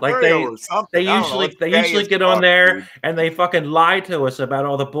absurd. Like Mysterio or something. they I don't know, usually it's gay as get fuck, on there dude. and they fucking lie to us about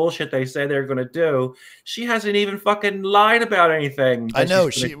all the bullshit they say they're going to do. She hasn't even fucking lied about anything. I know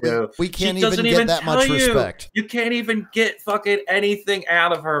we can't even get that much respect. You can't even get fucking anything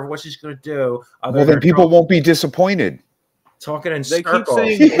out of her of what she's going to do. Well, then people won't be disappointed. Talking in They circles.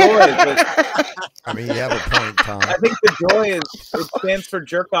 keep saying joy, but I mean, you have a point, Tom. I think the joy it stands for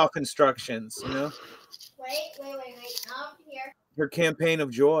jerk off instructions. You know. Wait. Here. Her campaign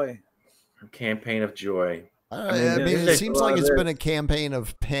of joy. Her campaign of joy. I mean, it seems like it's been a campaign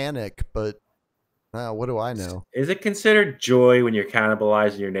of panic, but what do I know? Is it considered joy when you're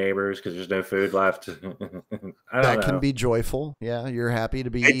cannibalizing your neighbors because there's no food left? I don't know. That can be joyful. Yeah, you're happy to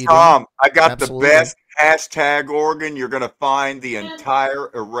be eating. Tom, I got Absolutely. the best hashtag Oregon you're going to find the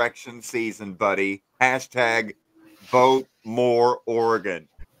entire erection season, buddy. Hashtag vote more Oregon.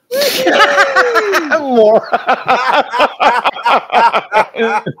 More.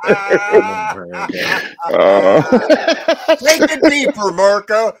 Take it deeper,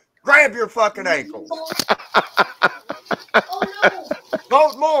 Mirka. Grab your fucking ankles.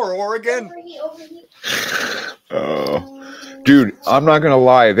 Vote more, Oregon. Dude, I'm not gonna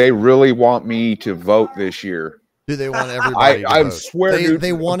lie. They really want me to vote this year. Do they want everybody to I vote? swear, dude.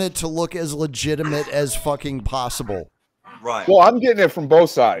 They want it to look as legitimate as fucking possible. Right. Well, I'm getting it from both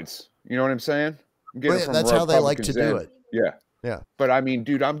sides. You know what I'm saying? I'm getting it from that's how they like to do Republicans it. Yeah. Yeah. But I mean,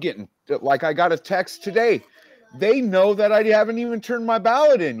 dude, I'm getting like I got a text today. They know that I haven't even turned my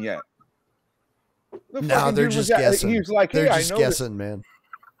ballot in yet. No, they're just guessing. He was like, they're hey, just I know guessing, man.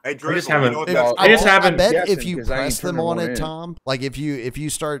 Hey, We just Drizzle, haven't- you know what I just haven't bet guessing if you 'cause I ain't press them turning on one it, in. Tom, like if you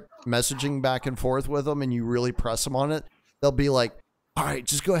start messaging back and forth with them and you really press them on it, they'll be like, all right,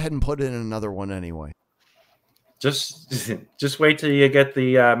 just go ahead and put in another one anyway. Just wait till you get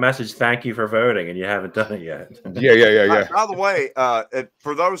the message. Thank you for voting, and you haven't done it yet. Yeah. By the way,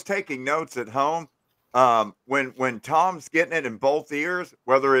 for those taking notes at home, when Tom's getting it in both ears,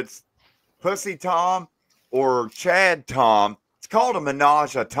 whether it's Pussy Tom or Chad Tom, it's called a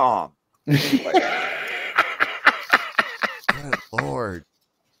menage a Tom. Good Lord.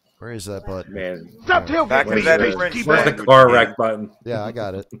 Where is that button? Man, Back to that French where's the language car again. wreck button? Yeah, I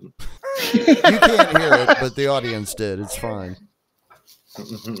got it. You can't hear it, but the audience did. It's fine.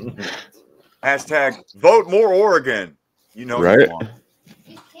 Hashtag vote more Oregon. You know Right. you want.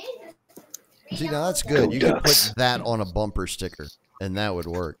 See, now that's good. You could put that on a bumper sticker, and that would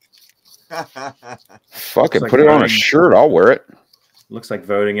work. Fuck it, It's like put it on a voting. shirt. I'll wear it. Looks like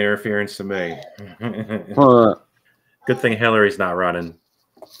voting interference to me. Huh. Good thing Hillary's not running,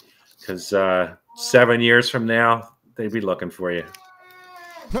 because 7 years from now they'd be looking for you.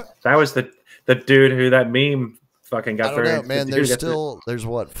 That was the dude who that meme fucking got I don't know, thrown. man. There's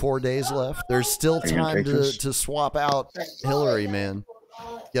what, 4 days left? There's still you gonna time take this? to swap out Hillary, man.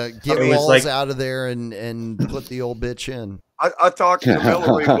 Yeah, get I mean, it's Walls like- out of there and put the old bitch in. I thought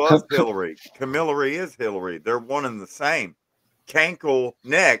Camillary was Hillary. Camillary is Hillary. They're one and the same. Cankle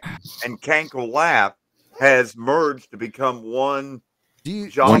Neck and Cankle Laugh has merged to become one. Do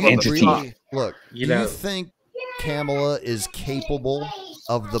you One do you entity. really- look? You do know- you think Kamala is capable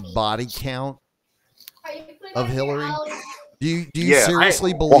of the body count of Hillary? Do you Yeah.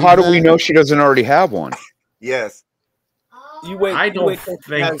 seriously believe? Well, how do we that? know she doesn't already have one? Yes. You wait. I you don't wait till she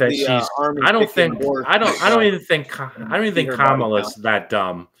think has that the, she's. army I don't kicking think. horse. I don't even think. I don't even think her body Kamala's count. that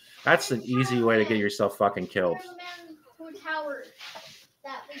dumb. That's an easy way to get yourself fucking killed.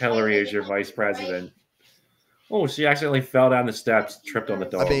 Hillary is your vice president. Oh, she accidentally fell down the steps, tripped on the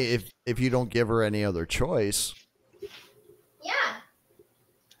dog. I mean, if you don't give her any other choice, Yeah.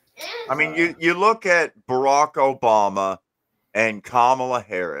 I mean, you look at Barack Obama and Kamala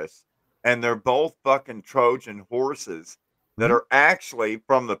Harris, and they're both fucking Trojan horses that are actually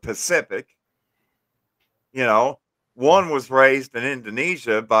from the Pacific. You know, one was raised in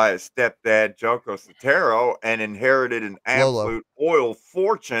Indonesia by his stepdad, Joko Sotero, and inherited an absolute oil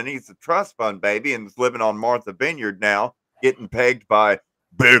fortune. He's a trust fund baby and is living on Martha Vineyard now, getting pegged by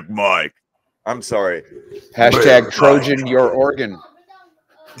Big Mike. I'm sorry. Hashtag Trojan your organ.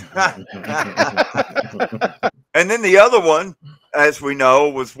 And then the other one, as we know,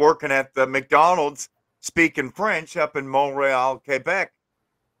 was working at the McDonald's speaking French up in Montreal, Quebec,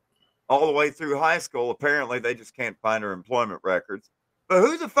 all the way through high school. Apparently, they just can't find her employment records. But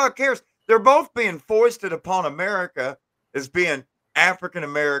who the fuck cares? They're both being foisted upon America as being African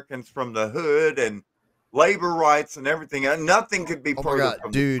Americans from the hood and labor rights and everything. And nothing could be Oh my further God,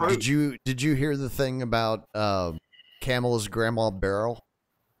 from dude! the truth. Did you hear the thing about Kamala's grandma Beryl?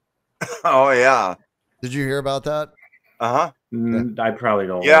 Oh yeah. Did you hear about that? Uh-huh. I probably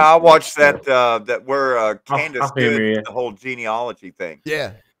don't. Yeah, I watched that. that where Candace I'll hear did you. the whole genealogy thing.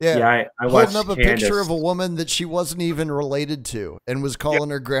 Yeah. Yeah, I watched holding up a Candace. picture of a woman that she wasn't even related to and was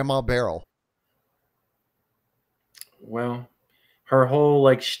calling her grandma Beryl. Well, her whole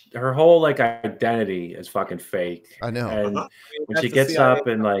identity is fucking fake. I know. And when That's she the gets CIA. up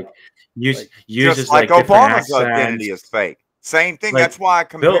and uses Just like different Obama's accents. identity is fake. Same thing. Like, That's why I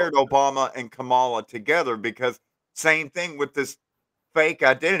compared Obama and Kamala together, because same thing with this fake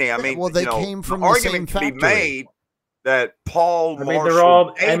identity. I mean, well, they came from the the argument same can be factory. made that Paul I mean, Marshall they're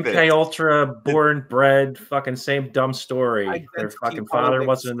all Davis, MK Ultra, born, bred, fucking same dumb story. Their Identity fucking father politics.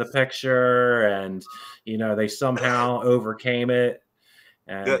 wasn't in the picture, and they somehow overcame it,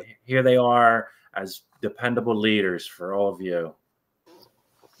 and here they are as dependable leaders for all of you. the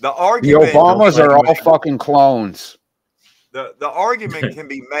The argument Obamas are all fucking clones. the argument can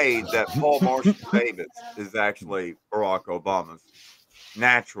be made that Paul Marshall Davis is actually Barack Obama's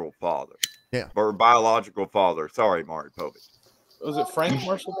natural father. Yeah. Or biological father. Sorry, Maury Povey. Was it Frank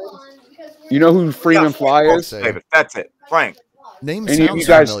Marshall Davis? You know who Freeman Fly is? Davis. That's it. Frank. Name Any of sounds you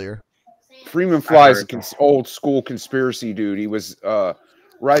guys- familiar. Freeman Fly is an old school conspiracy dude. He was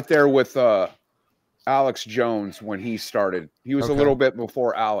right there with Alex Jones when he started. He was a little bit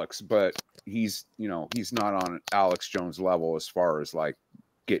before Alex, but he's not on Alex Jones level as far as like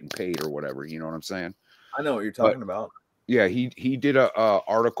getting paid or whatever. You know what I'm saying? I know what you're talking about. Yeah, he did a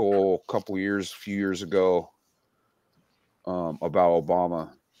article a few years ago about Obama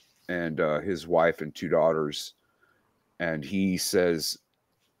and his wife and 2 daughters, and he says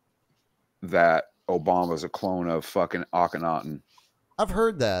that Obama's a clone of fucking Akhenaten. I've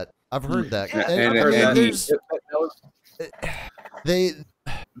heard that. And they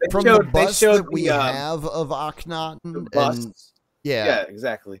from the bust that we have of Akhenaten, and yeah,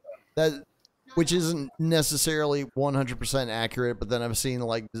 exactly. That, which isn't necessarily 100% accurate, but then I've seen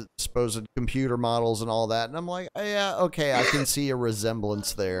like the supposed computer models and all that, and I'm like, oh, yeah, okay, I can see a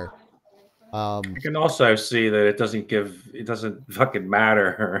resemblance there. You can also see that it doesn't fucking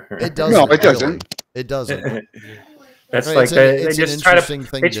matter. It doesn't. No, it doesn't. Really. It doesn't. That's Right, like they it's just an try interesting to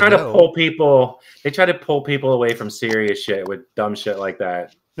thing they to try to know. pull people. They try to pull people away from serious shit with dumb shit like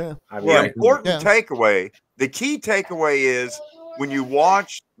that. Yeah. I mean, The important takeaway, the key takeaway is when you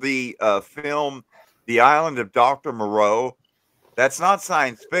watch the film The Island of Dr. Moreau, that's not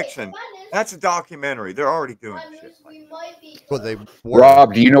science fiction. That's a documentary. They're already doing shit like that. But they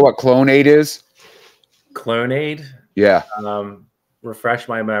Rob, do you know what Clonade is? Clonade? Yeah. Refresh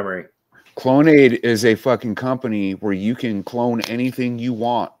my memory. Clonade is a fucking company where you can clone anything you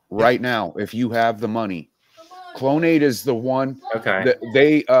want right now if you have the money. Clonade is the one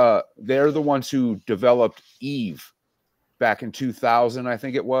that they're the ones who developed Eve back in 2000, I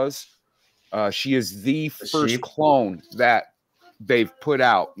think it was. She is the first clone that they've put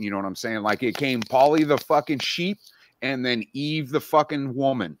out. You know what I'm saying? Like it came Polly the fucking sheep and then Eve the fucking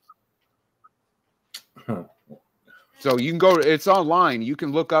woman. So you can go, it's online. You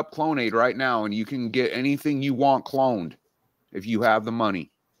can look up Clonade right now and you can get anything you want cloned if you have the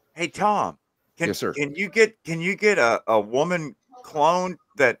money. Hey, Tom. Yes, sir. Can you get a woman clone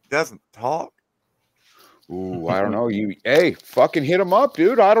that doesn't talk? Ooh, I don't know. Hey, fucking hit him up,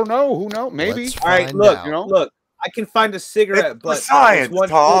 dude. I don't know. Who knows? Maybe. Let's All right, find look, out. look. I can find a cigarette, It's but for science, it's one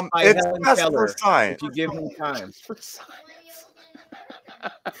Tom. by It's Helen just Keller, for science. if you give him time.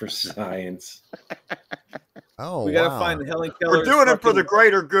 For science. Oh, We gotta wow. find Helen Keller. We're doing it for the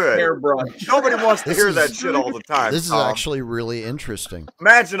greater good. hairbrush. Nobody wants to This hear is- that shit all the time. This is Tom. actually really interesting.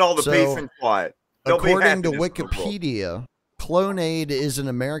 Imagine all the So, peace and quiet. There'll be According to happiness in the world. Wikipedia, Clonade is an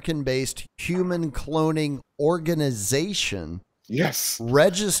American-based human cloning organization Yes.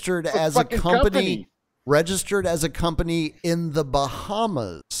 registered It's a as a fucking company in the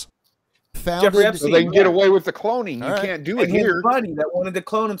Bahamas. Jeffrey Founded, Epstein. So they can get away with the cloning. All You right. can't do it And his here. buddy that wanted to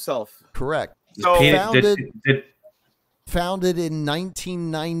clone himself. correct. So, Founded in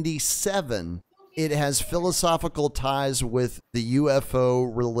 1997, it has philosophical ties with the UFO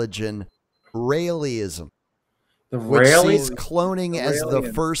religion Raelism, The which Rayleigh? sees cloning as the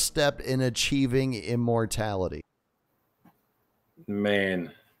Raelian. first step in achieving immortality.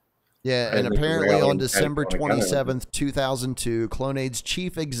 Man. Yeah, I and think the apparently on Raelian December had gone together. 27th, 2002, Clonade's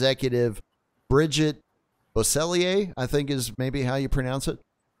chief executive, Bridget Bosselier, I think is maybe how you pronounce it,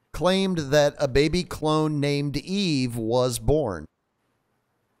 claimed that a baby clone named Eve was born.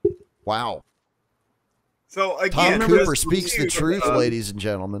 Wow. So Tom again, Cooper speaks the truth, ladies and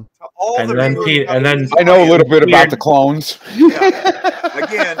gentlemen. And then I know a little bit about the clones. Yeah.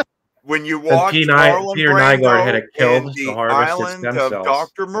 Again, when you watch Peter Marlon Nygaard had Brando it killed and to the harvest its Island stem of cells.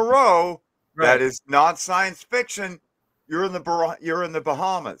 Dr. Moreau, Right. that is not science fiction. You're in the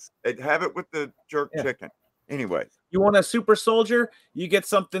Bahamas. Have it with the jerk chicken. Anyway, You want a super soldier? You get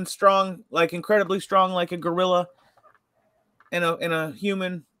something strong, like incredibly strong, like a gorilla, and a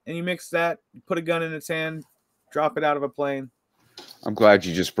human, and you mix that. Put a gun in its hand, drop it out of a plane. I'm glad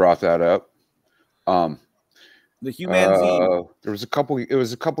you just brought that up. The human There was a couple. It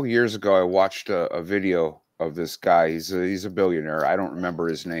was a couple years ago. I watched a video of this guy. He's a billionaire. I don't remember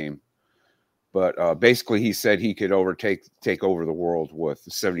his name, but basically he said he could take over the world with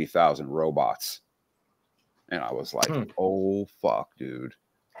 70,000 robots. And I was like, "Oh fuck, dude!"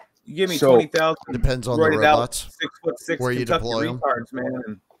 You give me 20,000. Depends on the robots. 6'6" where you Kentucky deploy them. retards, man,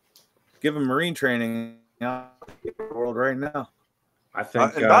 and give them marine training. Out in the world right now. I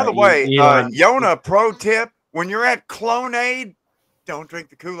think. and by the way, Elon, Yona, pro tip: when you're at Clonade, don't drink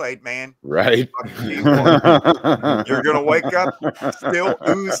the Kool-Aid, man. Right? You're gonna wake up still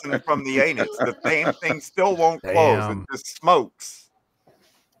oozing from the anus. The damn thing still won't close. Damn. It just smokes.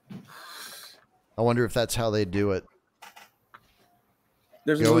 I wonder if that's how they do it.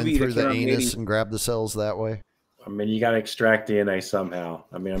 There's a Go movie in through that the came out in anus 80s. and grab the cells that way. I mean, you got to extract DNA somehow.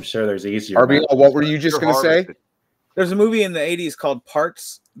 I mean, I'm sure there's easier. RBL, what were you just You're going to say? harvested. There's a movie in the 80s called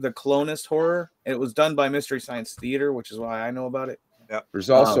Parts, the Clonist Horror. It was done by Mystery Science Theater, which is why I know about it. There's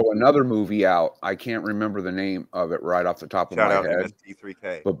also another movie out. I can't remember the name of it right off the top of Shout my out head.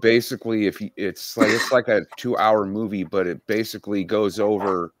 MST3K. But basically, it's like a 2-hour movie, but it basically goes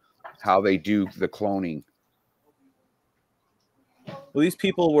over how they do the cloning. Well, these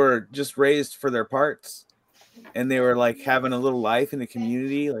people were just raised for their parts, and they were like having a little life in the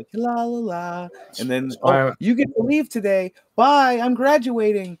community, like la la la. And then, you get to leave today. Bye, I'm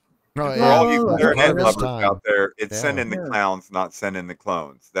graduating. No, For all you yeah, internet this lovers time. out there, it's Yeah. Send in the Clowns, not Send in the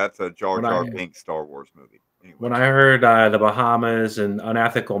Clones. That's a Jar Jar Binks Star Wars movie. Anyway. When I heard the Bahamas and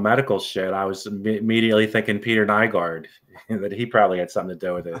unethical medical shit, I was immediately thinking Peter Nygaard, that he probably had something to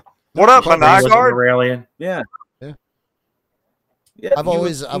do with it. What up, He was an Nygaard? Iranian. Yeah. Yeah. Yeah, I've he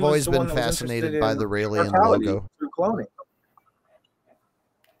always the been one that was fascinated interested by in the Raelian mortality logo. through cloning.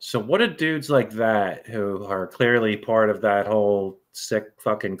 So what do dudes like that, who are clearly part of that whole sick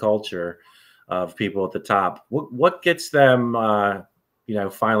fucking culture of people at the top, what gets them,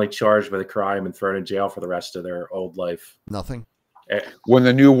 finally charged with a crime and thrown in jail for the rest of their old life? Nothing. When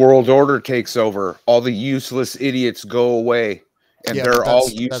the New World Order takes over, all the useless idiots go away, and Yeah, they're but all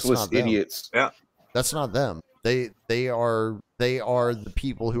that's useless not them. idiots. Yeah. That's not them. They are the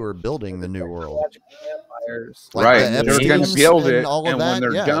people who are building the new world. Vampires. Like Right. the They're going to Epsteins build and it, all of and when that,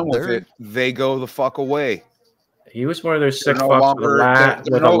 they're yeah, done with they're- it, they go the fuck away. He was one of those sick They're no fucks longer, they're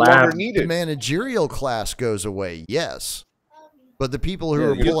with no a lab. longer The needed. managerial class goes away, yes. But the people who Yeah,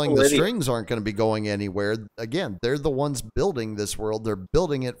 are the pulling the useful idiot. strings aren't going to be going anywhere. Again, they're the ones building this world. They're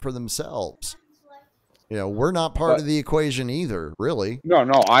building it for themselves. We're not part of the equation either, really. No,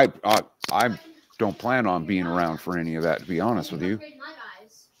 I don't plan on being around for any of that, to be honest with you.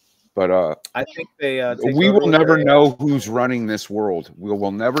 But I think they. we will never know who's running this world. We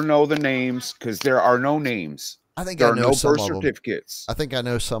will never know the names because there are no names. I think There I are know no some birth of them. certificates. I think I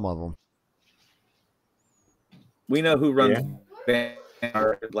know some of them. We know who runs.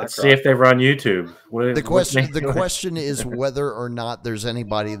 Let's see if they run YouTube. The question is whether or not there's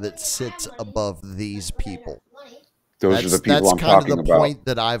anybody that sits above these people. Those are the people I'm kind talking of the about. point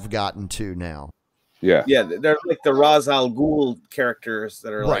that I've gotten to now. Yeah. Yeah, they're like the Ra's al Ghul characters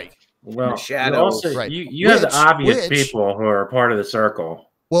that are like in Well, the shadows. you have the obvious Which- people who are part of the circle.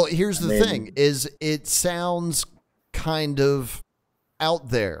 Well, here's the Maybe. thing: is it sounds kind of out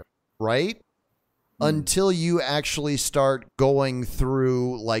there, right? Until you actually start going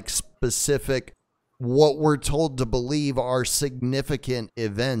through like specific, what we're told to believe are significant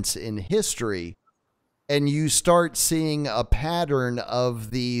events in history, and you start seeing a pattern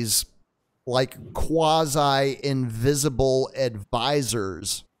of these like quasi invisible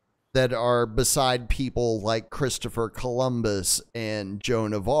advisors that are beside people like Christopher Columbus and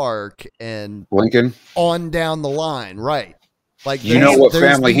Joan of Arc and Lincoln. on down the line, right? Like You know what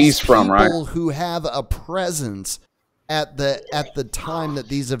there's family these he's from, right? people who have a presence at the time that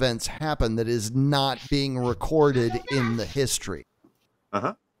these events happen that is not being recorded in the history.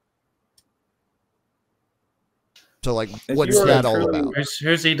 Uh-huh. So, like, If what's you were that a all truly- about?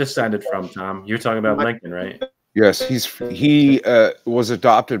 Who's he descended from, Tom? You're talking about Lincoln, right? Yes, he was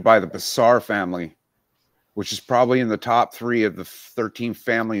adopted by the Bassar family, which is probably in the top 3 of the 13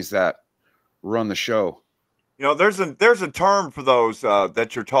 families that run the show. You know, there's a term for those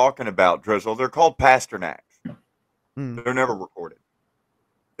that you're talking about, Drizzle. They're called Pasternaks. They're never recorded.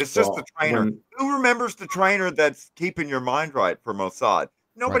 It's just the trainer. Who remembers the trainer that's keeping your mind right for Mossad?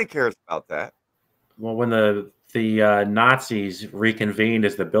 Nobody cares about that. Well, when the Nazis reconvened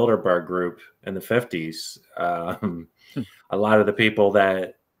as the Bilderberg Group in the 50s, a lot of the people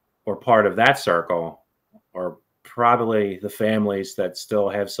that were part of that circle are probably the families that still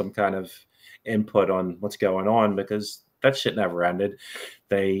have some kind of input on what's going on, because that shit never ended.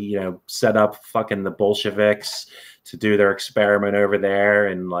 They, you know, set up fucking the Bolsheviks to do their experiment over there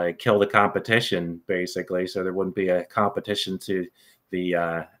and like kill the competition, basically, so there wouldn't be a competition to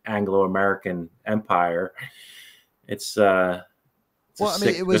the Anglo-American Empire. It's well, I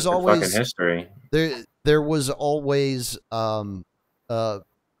mean, it was always fucking history. There was always fuck,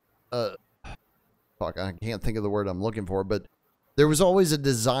 I can't think of the word I'm looking for, but there was always a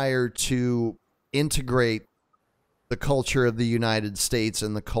desire to integrate the culture of the United States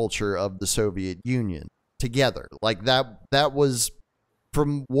and the culture of the Soviet Union together. Like that was,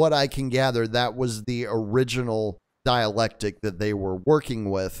 from what I can gather, that was the original dialectic that they were working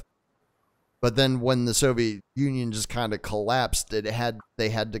with. But then when the Soviet Union just kind of collapsed, they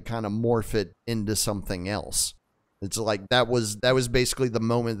had to kind of morph it into something else. It's like that was basically the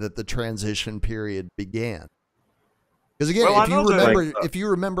moment that the transition period began. Because again, if you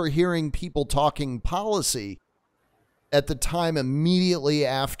remember hearing people talking policy at the time immediately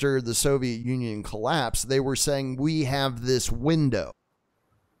after the Soviet Union collapsed, they were saying, we have this window.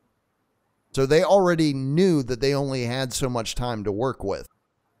 So they already knew that they only had so much time to work with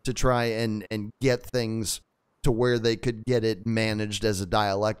to try and get things to where they could get it managed as a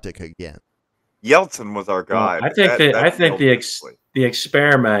dialectic again. Yeltsin was our guy. Well, I think the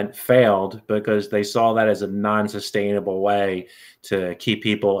experiment failed because they saw that as a non-sustainable way to keep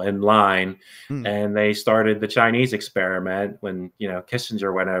people in line, and they started the Chinese experiment when, you know,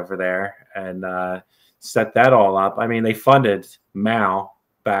 Kissinger went over there and set that all up. I mean, they funded Mao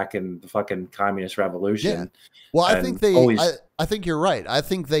back in the fucking communist revolution. Yeah. Well, I think I think you're right. I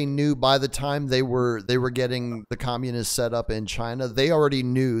think they knew by the time they were getting the communists set up in China, they already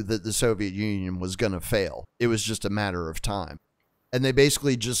knew that the Soviet Union was going to fail. It was just a matter of time. And they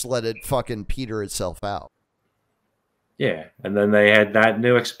basically just let it fucking peter itself out. Yeah. And then they had that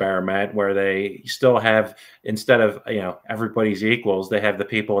new experiment where they still have, instead of, you know, everybody's equals, they have the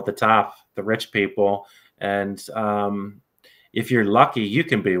people at the top, the rich people. And if you're lucky, you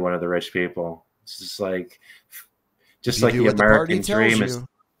can be one of the rich people. It's just like the American dream is.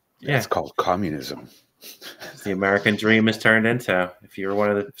 Yeah, it's called communism. The American dream is turned into, if you're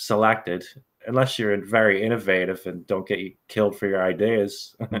one of the selected, unless you're very innovative and don't get you killed for your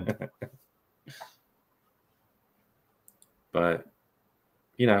ideas. But,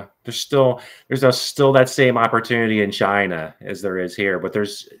 you know, there's still that same opportunity in China as there is here, but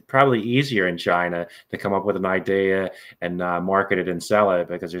there's probably easier in China to come up with an idea and market it and sell it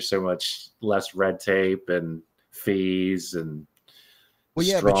because there's so much less red tape and fees and but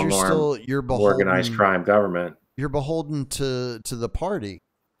you're beholden, organized crime government. You're beholden to the party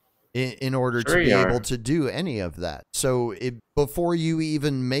in order to be able to do any of that. So before you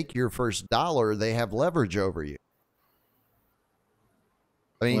even make your first dollar, they have leverage over you.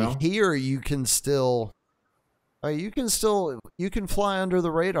 I mean, here you can fly under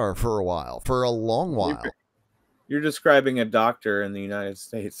the radar for a while, for a long while. You're describing a doctor in the United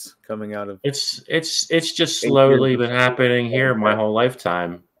States coming out of. It's just slowly been happening here my whole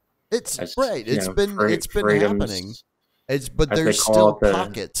lifetime. It's right. It's been happening. But there's still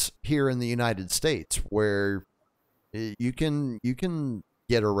pockets here in the United States where you can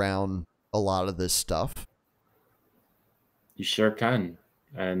get around a lot of this stuff. You sure can.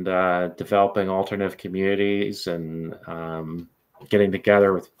 And developing alternative communities and getting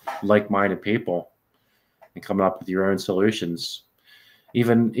together with like-minded people and coming up with your own solutions.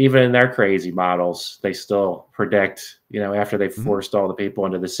 Even in their crazy models, they still predict, you know, after they've forced all the people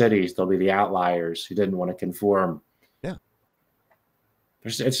into the cities, they'll be the outliers who didn't want to conform. Yeah.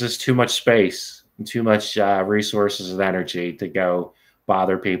 It's just too much space and too much resources and energy to go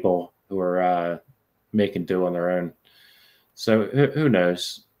bother people who are making do on their own. So who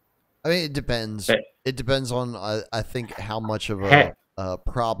knows? I mean, it depends. It depends on, I think, how much of a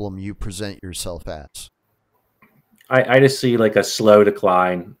problem you present yourself as. I just see like a slow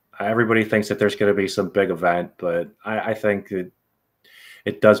decline. Everybody thinks that there's going to be some big event, but I think that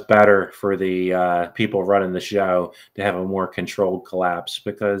it does better for the people running the show to have a more controlled collapse,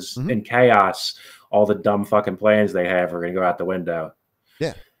 because in chaos, all the dumb fucking plans they have are going to go out the window.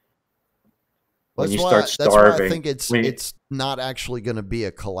 Yeah. When you start starving, that's why I think it's not actually going to be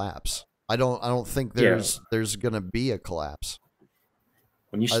a collapse. I don't think there's going to be a collapse.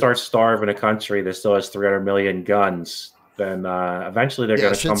 When you start starving a country that still has 300 million guns, then eventually they're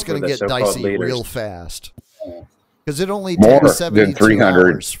going to come for the get so-called dicey leaders. real fast. Because it only More takes than 72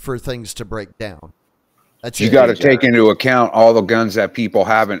 300 hours for things to break down. That's You got to take into account all the guns that people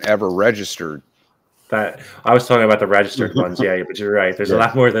haven't ever registered. That I was talking about the registered ones, yeah, but you're right. There's a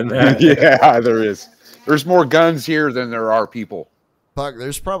lot more than that. Yeah, there is. There's more guns here than there are people. Fuck,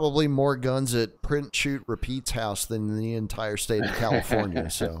 there's probably more guns at Print Shoot Repeat's house than the entire state of California.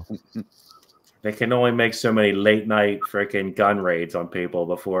 So they can only make so many late night freaking gun raids on people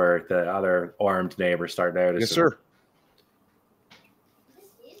before the other armed neighbors start noticing. Yes, sir.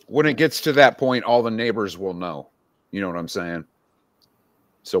 When it gets to that point, all the neighbors will know. You know what I'm saying?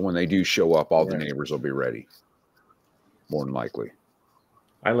 So when they do show up, all the neighbors will be ready. More than likely.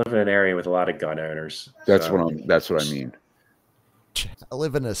 I live in an area with a lot of gun owners. That's what I mean. I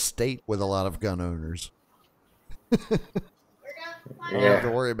live in a state with a lot of gun owners. I don't have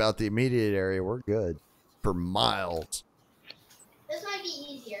to worry about the immediate area. We're good for miles. This might be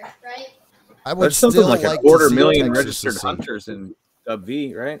easier, right? I would There's something like a 250,000 Texas registered hunters in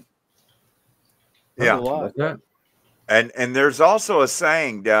V, right? Yeah. A lot. And there's also a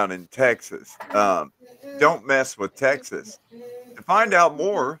saying down in Texas, don't mess with Texas. To find out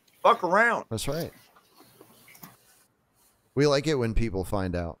more, fuck around. That's right. We like it when people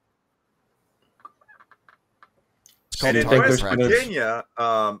find out. And in West Virginia,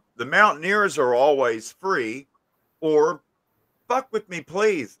 the Mountaineers are always free, or fuck with me,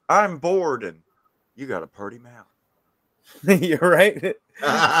 please. I'm bored and you got a pretty mouth. You're right. The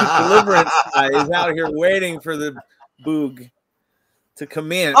deliverance guy is out here waiting for the boog to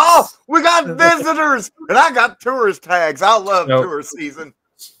commence. Oh, we got visitors, and I got tourist tags. I love tourist season.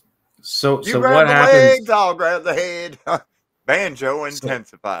 So grab what the happens? legs, I'll grab the head. Banjo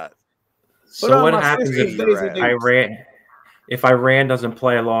intensifies. So what happens if Iran doesn't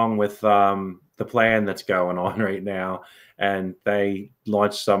play along with the plan that's going on right now, and they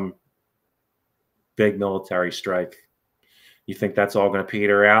launch some big military strike? You think that's all going to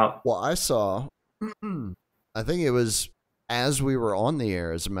peter out? Well, I saw, I think it was as we were on the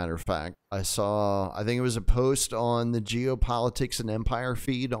air, as a matter of fact, I think it was a post on the Geopolitics and Empire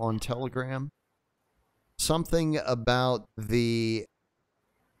feed on Telegram. Something about the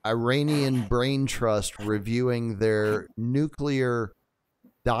Iranian Brain Trust reviewing their nuclear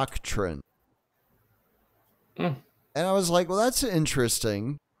doctrine. And I was like, well, that's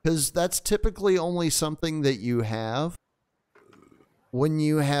interesting, because that's typically only something that you have when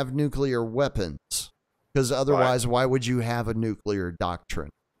you have nuclear weapons. Because otherwise, why would you have a nuclear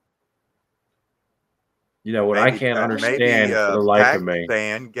doctrine? You know what I can't understand for the life of me.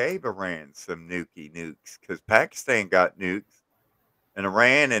 Pakistan gave Iran some nukes because Pakistan got nukes, and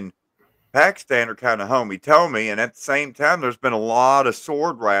Iran and Pakistan are kind of homie-tomey. And at the same time, there's been a lot of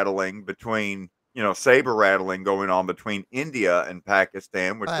sword rattling between, saber rattling going on between India and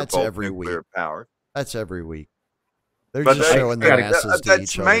Pakistan, which are both nuclear powers. That's every week. They're just showing their asses to each other.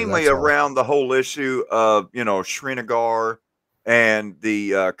 That's mainly around the whole issue of, Srinagar and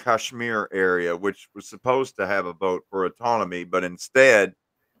the Kashmir area, which was supposed to have a vote for autonomy, but instead,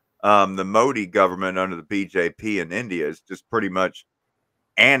 the Modi government under the BJP in India is just pretty much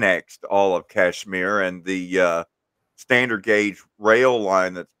annexed all of Kashmir, and the standard gauge rail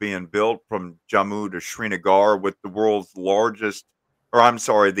line that's being built from Jammu to Srinagar with the world's the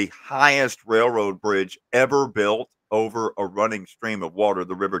highest railroad bridge ever built over a running stream of water,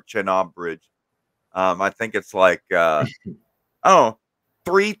 the River Chenab Bridge. I think it's like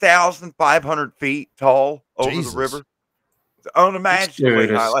 3,500 feet tall over the river. It's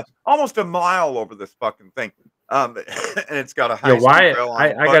unimaginably high, like almost a mile over this fucking thing. And it's got a high speed rail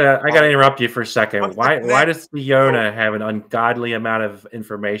line. I gotta interrupt you for a second. Why does Fiona have an ungodly amount of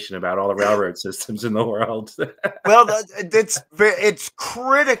information about all the railroad systems in the world? Well, it's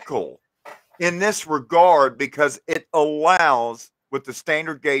critical in this regard because it allows, with the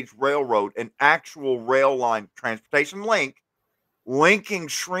standard gauge railroad, an actual rail line transportation link linking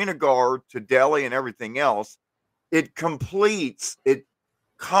Srinagar to Delhi and everything else. It consummates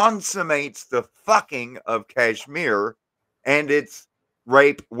the fucking of Kashmir and its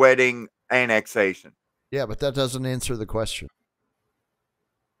rape, wedding, annexation. Yeah, but that doesn't answer the question.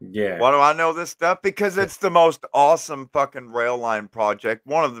 Yeah. Why do I know this stuff? Because it's the most awesome fucking rail line project.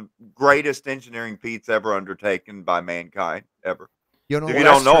 One of the greatest engineering feats ever undertaken by mankind ever. If you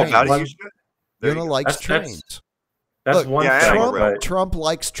don't know about it, you should. Yona likes trains. That's one thing. Trump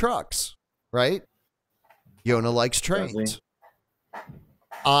likes trucks, right? Yona likes trains.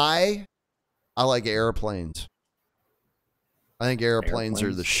 I like airplanes. I think airplanes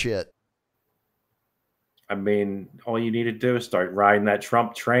are the shit. I mean, all you need to do is start riding that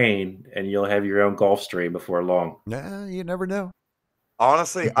Trump train, and you'll have your own Gulfstream before long. Nah, you never know.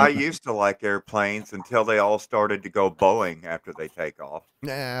 Honestly, I used to like airplanes until they all started to go Boeing after they take off.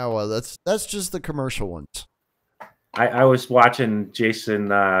 Nah, well, that's just the commercial ones. I was watching Jason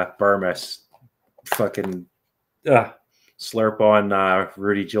Burmis fucking slurp on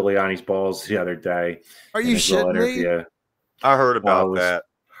Rudy Giuliani's balls the other day. Are you shitting me? I heard about that.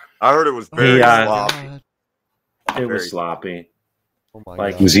 I heard it was very sloppy. It was sloppy. Oh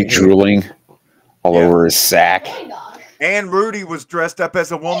my God. Was he drooling all over his sack? And Rudy was dressed up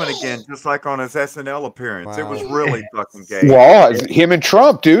as a woman again, just like on his SNL appearance. Wow. It was really fucking gay. Well, him and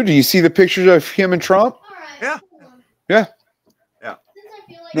Trump, dude. Do you see the pictures of him and Trump? Yeah. Yeah. Yeah.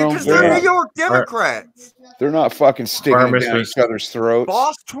 Because they're New York Democrats. They're not fucking sticking it down each other's throats.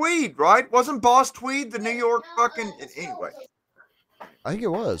 Boss Tweed, right? Wasn't Boss Tweed the New York fucking... Anyway. I think it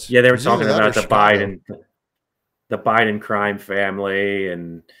was. Yeah, they were talking about the Biden crime family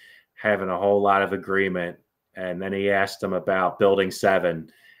and having a whole lot of agreement. And then he asked him about Building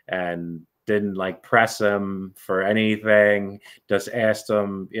 7 and didn't like press him for anything. Just asked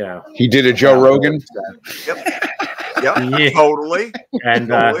him, you know. He did a Joe Rogan. Yep. Yeah, totally. And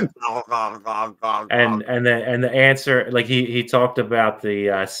totally. and the answer, like he talked about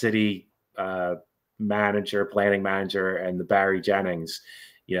the city manager, planning manager, and the Barry Jennings,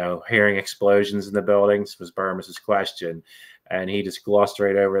 you know, hearing explosions in the buildings was Burmis's question, and he just glossed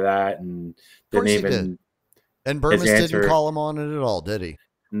right over that and didn't even. Did. And Burmis didn't call him on it at all, did he?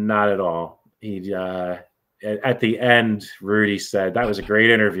 Not at all. He at the end, Rudy said, "That was a great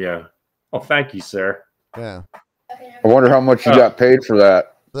interview." Oh, thank you, sir. Yeah. I wonder how much you got paid for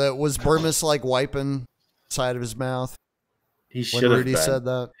that. Was Burmis like wiping side of his mouth? He should have. Rudy said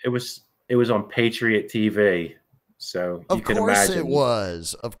that. It was on Patriot TV, so you can imagine. Of course it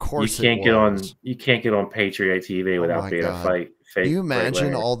was. Of course you can't get on Patriot TV without being a fake. Can you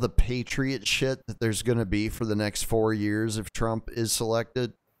imagine all the Patriot shit that there's going to be for the next 4 years if Trump is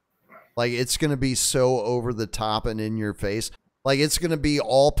selected? Like, it's going to be so over the top and in your face. Like, it's going to be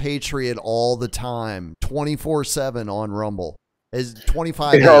all Patriot all the time, 24/7 on Rumble. Is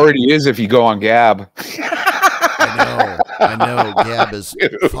 25. It already is if you go on Gab. I know. Gab is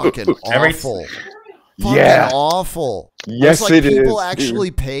fucking awful. Yeah, awful. Yes, like it is. People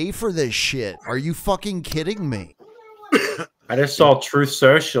actually pay for this shit. Are you fucking kidding me? I just saw Truth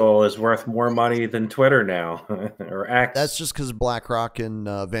Social is worth more money than Twitter now, or X. That's just because BlackRock and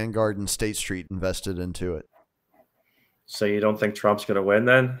Vanguard and State Street invested into it. So you don't think Trump's going to win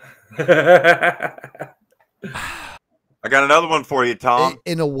then? I got another one for you, Tom.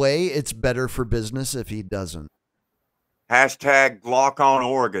 In a way, it's better for business if he doesn't. Hashtag Glock on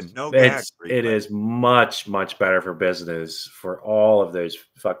Oregon. No, it is much, much better for business for all of those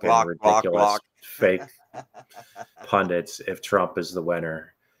fucking ridiculous fake pundits if Trump is the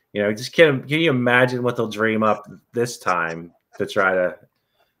winner. You know, just can you imagine what they'll dream up this time to try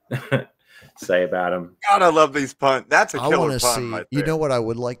to say about him? God, I love these puns. That's a killer pun. Right you know what I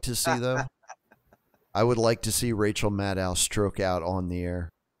would like to see though? I would like to see Rachel Maddow stroke out on the air.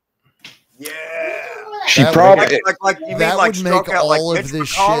 Yeah. She probably that would make all of this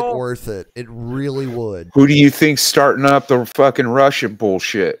shit worth it. It really would. Who do you think's starting up the fucking Russia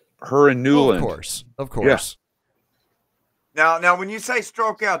bullshit? Her and Newland. Of course. Yeah. Now, when you say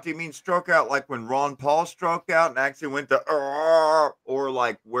stroke out, do you mean stroke out like when Ron Paul stroked out and actually went to, or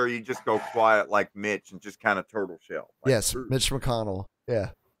like where you just go quiet like Mitch and just kind of turtle shell? Like, yes, Mitch McConnell. Yeah.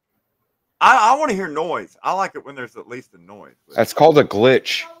 I want to hear noise. I like it when there's at least a noise. That's called a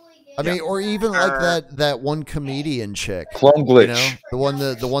glitch. I mean, or even like that one comedian chick, clone glitch. You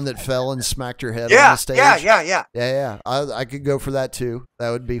know, the one that fell and smacked her head on the stage. Yeah. I could go for that too.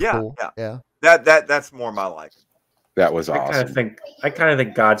 That would be cool. Yeah. That's more my liking. That was awesome. I kind of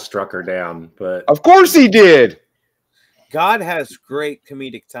think God struck her down, but of course he did. God has great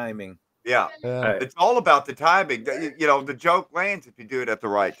comedic timing. Yeah. It's all about the timing. You know, the joke lands if you do it at the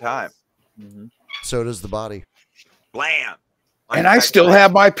right time. Mm-hmm. So does the body. Blam. And I still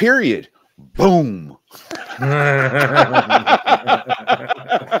have my period. Boom. That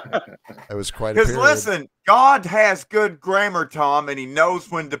was quite a period. Because listen, God has good grammar, Tom, and he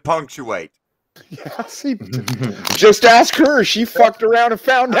knows when to punctuate. Yeah, see, just ask her. She fucked around and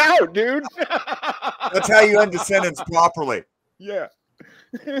found out, dude. That's how you end a sentence properly. Yeah.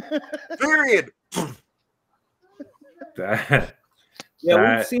 Period.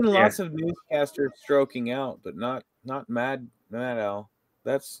 We've seen lots of newscasters stroking out, but not Maddow.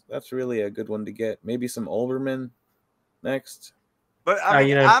 That's really a good one to get. Maybe some Olbermann next. But I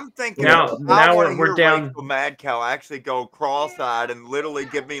mean, I'm thinking now I want to we're hear down. Rachel Madcow actually go cross-eyed and literally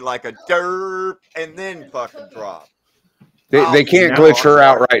give me like a derp and then fucking drop. They can't glitch her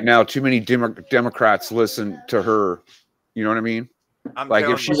out right now. Too many Democrats listen to her. You know what I mean? Like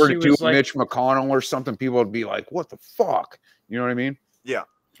if she were to do Mitch McConnell or something, people would be like, "What the fuck?" You know what I mean? Yeah.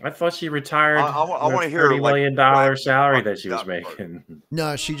 I thought she retired. I want to hear $30 million salary that she was making.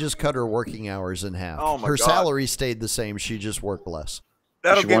 No, she just cut her working hours in half. Oh my her God. salary stayed the same. She just worked less.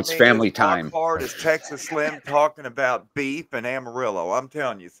 That'll she wants family time. Hard as Texas Slim talking about beef and Amarillo. I'm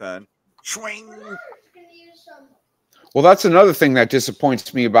telling you, son. Swing. Well, that's another thing that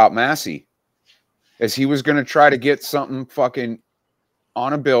disappoints me about Massey, is he was going to try to get something fucking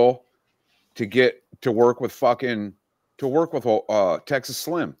on a bill to get to work with Texas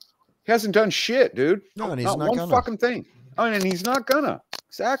Slim. He hasn't done shit, dude. No, and he's not not one gonna. fucking thing. I mean, and he's not gonna.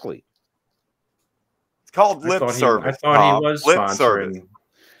 Exactly. It's called lip service. I thought he was lip sponsoring. service.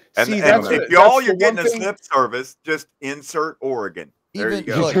 And, See, and if y'all you're getting thing. a lip service, just insert Oregon. There you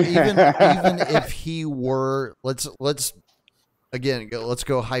go. Look, even if he were, let's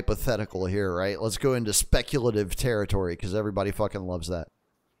go hypothetical here, right? Let's go into speculative territory because everybody fucking loves that.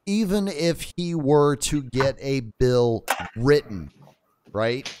 Even if he were to get a bill written,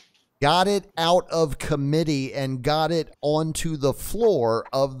 right? Got it out of committee and got it onto the floor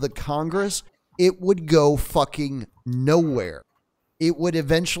of the Congress, it would go fucking nowhere. It would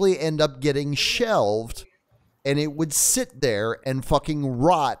eventually end up getting shelved and it would sit there and fucking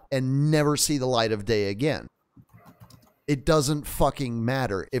rot and never see the light of day again. It doesn't fucking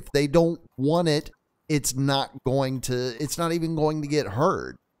matter. If they don't want it, it's not even going to get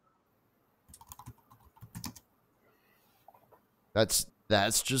heard. That's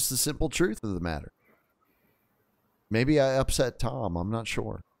just the simple truth of the matter. Maybe I upset Tom. I'm not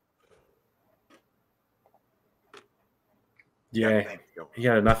sure. Yeah, he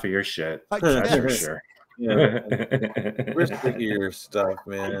got enough of your shit. That's for sure. Yeah. We're sick of your stuff,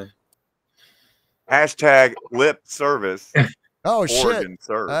 man. Hashtag lip service. Oh, shit.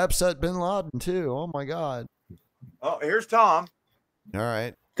 Serve. I upset Bin Laden, too. Oh, my God. Oh, here's Tom. All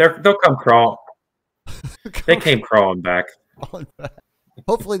right. They'll come crawling. They came crawling back.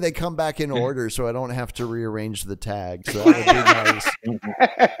 Hopefully they come back in order so I don't have to rearrange the tags. So that would be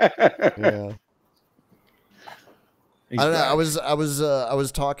nice. Yeah. I don't know. I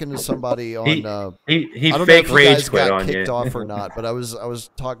was talking to somebody on. He I don't fake know if you guys rage quit got on kicked you. off or not, but I was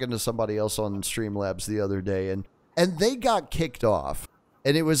talking to somebody else on Streamlabs the other day, and they got kicked off,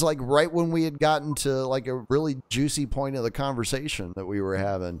 and it was like right when we had gotten to like a really juicy point of the conversation that we were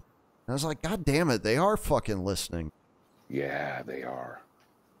having. And I was like, God damn it, they are fucking listening. Yeah, they are.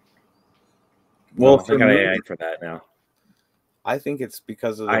 Well, I got an AI for that now. I think it's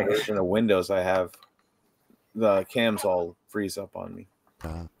because of the version of Windows I have. The cams all freeze up on me.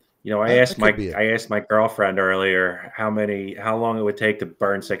 You know, I asked my girlfriend earlier how long it would take to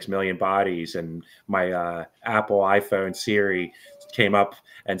burn 6 million bodies, and my Apple iPhone Siri came up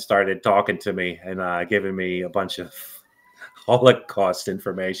and started talking to me and giving me a bunch of Holocaust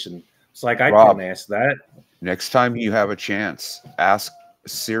information. It's like, I couldn't ask that. Next time you have a chance, ask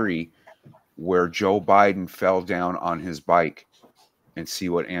Siri where Joe Biden fell down on his bike and see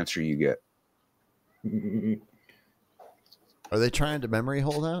what answer you get. Are they trying to memory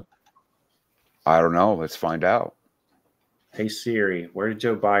hold out? I don't know. Let's find out. Hey Siri, where did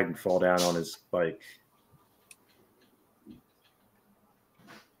Joe Biden fall down on his bike?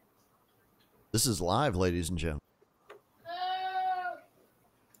 This is live, ladies and gentlemen.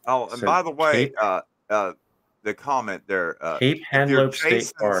 Oh, and by the way, the comment there. Cape Henlope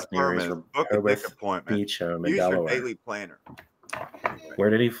State Park near his book a dick appointment. Beach home in Use your Delaware. daily planner. Where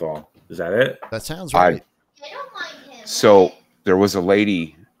did he fall? Is that it? That sounds right. So there was a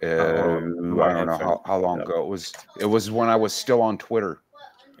lady. I don't know how long ago it was when I was still on Twitter.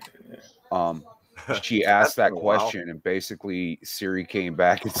 She asked that question, and basically Siri came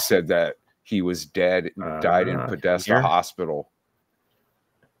back and said that he was dead and died in Podesta Hospital.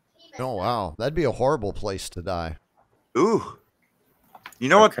 Oh wow, that'd be a horrible place to die. Ooh. You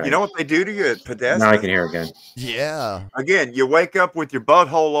know what? You know what they do to you at Podesta? Now I can hear again. Yeah. Again, you wake up with your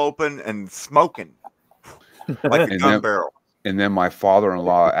butthole open and smoking like a gun barrel. And then my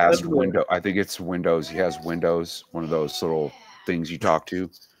father-in-law asked Windows. I think it's Windows. He has Windows, one of those little things you talk to,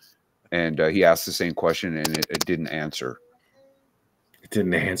 and he asked the same question, and it didn't answer. It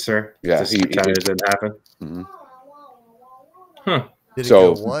didn't answer. Yeah, it didn't happen. Mm-hmm. Huh.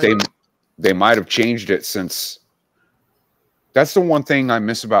 So they might have changed it since. That's the one thing I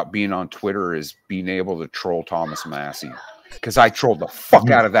miss about being on Twitter is being able to troll Thomas Massey, because I trolled the fuck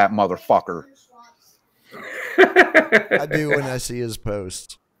out of that motherfucker. I do when I see his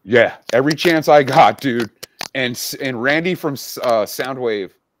posts. Yeah, every chance I got, dude. And Randy from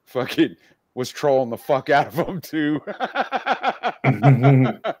Soundwave fucking was trolling the fuck out of him too.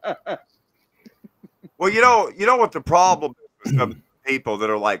 Well, you know what the problem is with some people that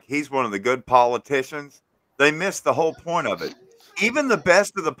are like, he's one of the good politicians. They miss the whole point of it. Even the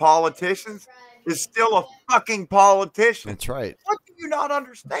best of the politicians is still a fucking politician. That's right. What do you not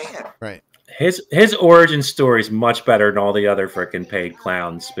understand? Right. His origin story is much better than all the other freaking paid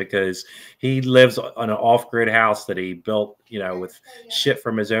clowns because he lives on an off-grid house that he built, with shit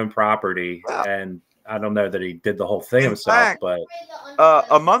from his own property. Yeah. And I don't know that he did the whole thing himself, but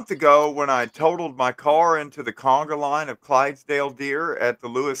a month ago when I totaled my car into the conga line of Clydesdale deer at the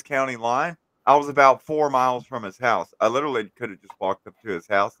Lewis County line, I was about 4 miles from his house. I literally could have just walked up to his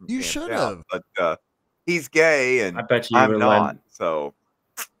house and you should have. But he's gay and I bet you I'm not. So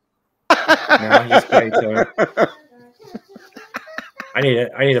now he's gay too. I need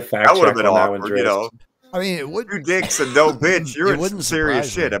a fact check. That would have been awkward, you know. I mean, it would 2 dicks and no bitch. You're in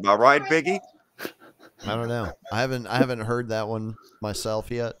serious shit. Am I right, Biggie? I don't know. I haven't heard that one myself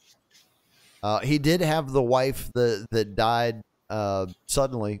yet. He did have the wife that died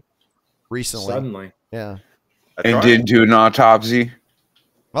suddenly. Recently. Suddenly. Yeah. And didn't do an autopsy.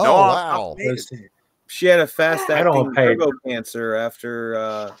 Oh, no, wow. She had a fast-acting turbo cancer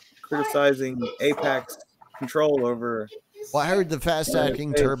after criticizing APAC's control over... Well, I heard the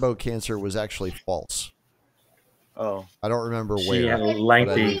fast-acting turbo cancer was actually false. Oh. I don't remember where. She had a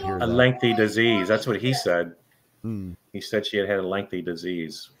lengthy disease. That's what he said. He said she had a lengthy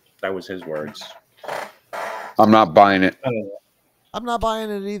disease. That was his words. I'm not buying it. I'm not buying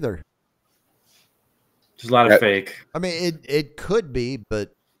it either. There's a lot of fake. I mean, it could be,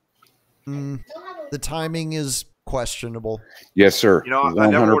 but the timing is questionable. Yes, sir. You know, 100%. I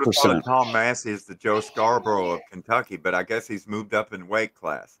never would have thought of Tom Massey as the Joe Scarborough of Kentucky, but I guess he's moved up in weight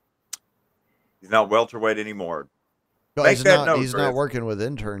class. He's not welterweight anymore. No, he's not working with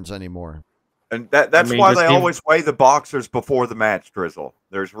interns anymore. And that's why they always weigh the boxers before the match, Drizzle.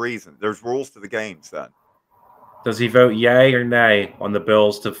 There's reason. There's rules to the game, son. Does he vote yay or nay on the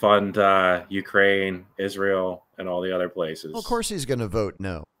bills to fund Ukraine, Israel, and all the other places? Well, of course he's going to vote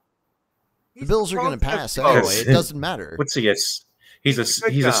no. The bills are going to pass anyway. It doesn't matter. What's he? He's a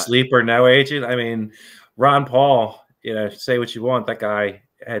sleeper no agent. I mean, Ron Paul. Say what you want. That guy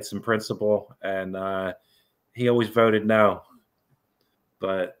had some principle, and he always voted no.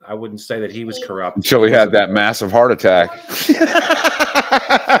 But I wouldn't say that he was corrupt until he had that massive heart attack.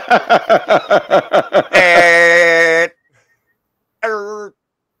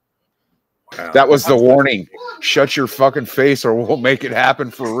 That was the warning. Shut your fucking face or we'll make it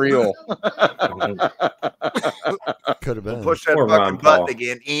happen for real. Could have been. Push that fucking button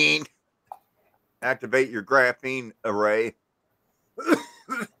again. Activate your graphene array.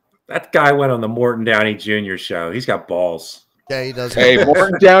 That guy went on the Morton Downey Jr. show. He's got balls. Yeah, he does. Hey,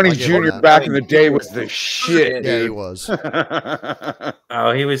 Morton Downey Jr. back in the day was the shit. Yeah, he was.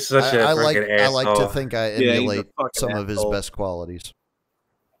 Oh, he was such a freaking asshole. I like to think I emulate some of his best qualities.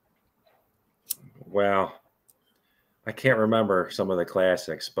 Well, I can't remember some of the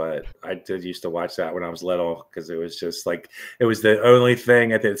classics, but I did used to watch that when I was little because it was just like it was the only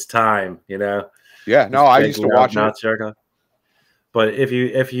thing at its time, Yeah, no, I used to watch it. But if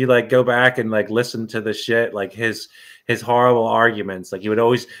you like go back and like listen to the shit, like his horrible arguments, like he would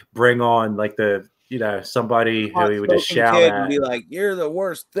always bring on like the somebody who he would just shout at and be like, "You're the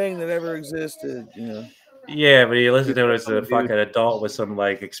worst thing that ever existed," Yeah, but you listen to it as a fucking adult with some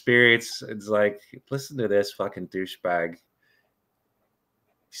like experience. It's like, listen to this fucking douchebag.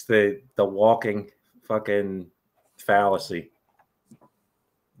 He's the walking fucking fallacy.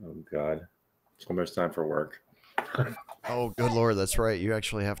 Oh God, it's almost time for work. Oh, good Lord, that's right. You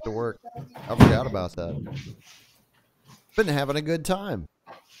actually have to work. I forgot about that. Been having a good time.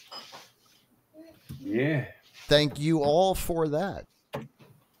 Yeah. Thank you all for that.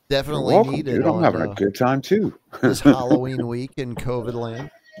 Definitely welcome, needed. Dude, I'm having a good time too. This Halloween week in COVIDland.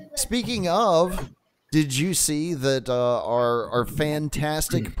 Speaking of, did you see that our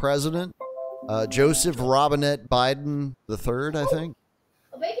fantastic president, Joseph Robinette Biden III, I think,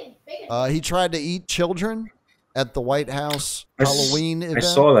 he tried to eat children at the White House Halloween event. I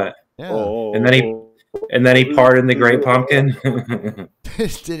saw that. Yeah. Oh. And then he pardoned the Great Pumpkin.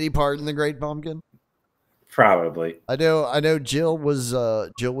 Did he pardon the Great Pumpkin? Probably. I know Jill was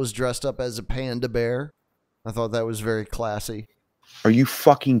dressed up as a panda bear. I thought that was very classy. Are you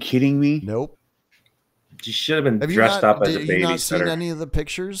fucking kidding me? Nope. She should have been dressed up as a babysitter. Have you not seen any of the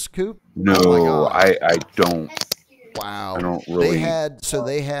pictures, Coop? No, oh I don't. Wow. I don't really. They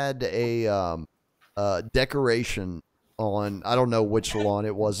had a decoration on, I don't know which lawn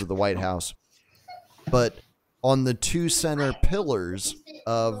it was of the White House, but on the two center pillars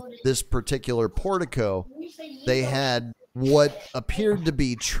of this particular portico, they had what appeared to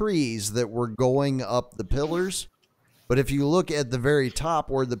be trees that were going up the pillars. But if you look at the very top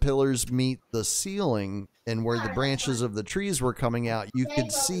where the pillars meet the ceiling and where the branches of the trees were coming out, you could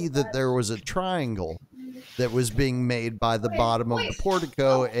see that there was a triangle that was being made by the bottom of the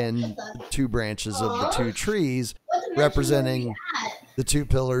portico and two branches of the two trees representing the two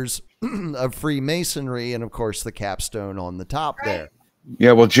pillars of Freemasonry and, of course, the capstone on the top there.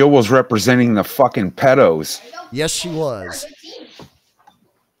 Yeah, well, Jill was representing the fucking pedos. Yes, she was.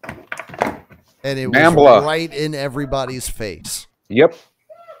 And it Nambla. was right in everybody's face. Yep.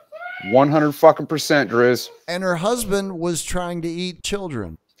 100 fucking percent, Driz. And her husband was trying to eat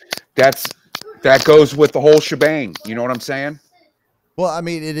children. That goes with the whole shebang. You know what I'm saying? Well, I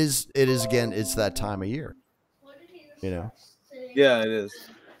mean, it is again, it's that time of year. You know? Yeah, it is.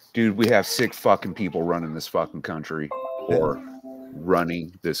 Dude, we have sick fucking people running this fucking country or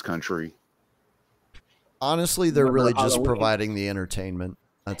running this country. Honestly, they're really just providing the entertainment.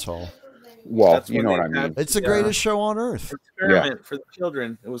 That's all. Well, that's you know what I mean. It's the greatest show on earth. Experiment for the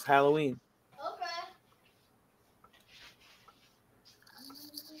children. It was Halloween. Okay.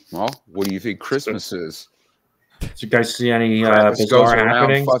 Well, what do you think Christmas is? Did you guys see any bizarre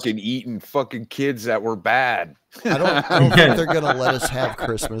happenings? Fucking eating fucking kids that were bad. I don't think they're gonna let us have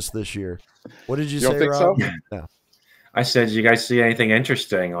Christmas this year. What did you say, think Rob? So? No. I said, did you guys see anything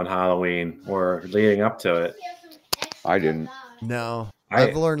interesting on Halloween or leading up to it? I didn't. No.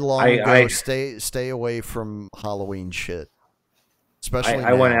 I've learned long ago, stay away from Halloween shit. Especially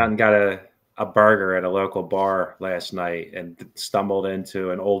I went out and got a burger at a local bar last night and stumbled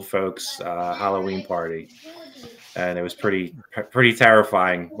into an old folks Halloween party. And it was pretty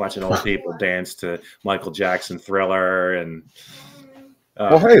terrifying watching old people dance to Michael Jackson Thriller. And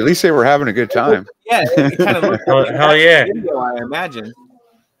well, hey, at least they were having a good time. Yeah, it kind of looked like hell yeah. Video, I imagine.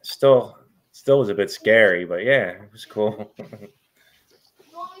 Still was a bit scary, but yeah, it was cool.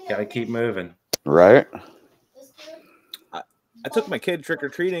 Gotta keep moving. Right. I took my kid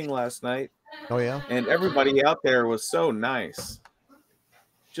trick-or-treating last night. Oh, yeah? And everybody out there was so nice.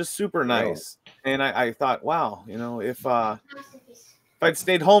 Just super nice. And I thought, wow, you know, if I'd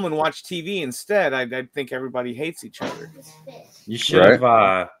stayed home and watched TV instead, I'd think everybody hates each other. You should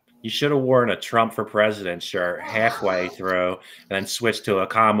have you should have worn a Trump for president shirt halfway through and then switched to a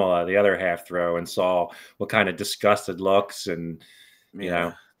Kamala the other half through and saw what kind of disgusted looks and, you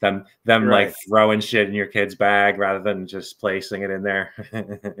know, them like throwing shit in your kid's bag rather than just placing it in there.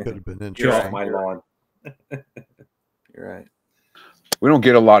 Could have been interesting. Get off my lawn. You're right. We don't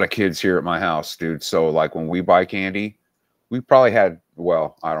get a lot of kids here at my house, dude. So like when we buy candy, we probably had,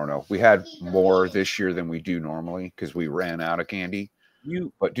 well, I don't know. We had more this year than we do normally because we ran out of candy.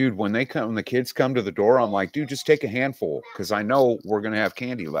 But dude, when the kids come to the door, I'm like, dude, just take a handful because I know we're gonna have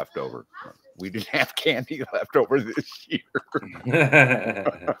candy left over. We didn't have candy left over this year.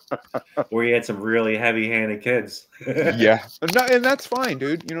 We had some really heavy-handed kids. Yeah, and that's fine,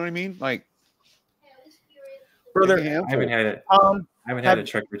 dude. You know what I mean? Like, brother, I haven't had a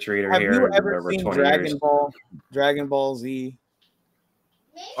trick or treater here. Have you ever over seen 20 Dragon Ball Z?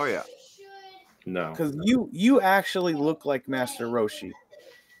 Oh yeah. No, because you actually look like Master Roshi,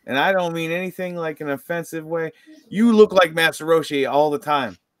 and I don't mean anything like an offensive way. You look like Master Roshi all the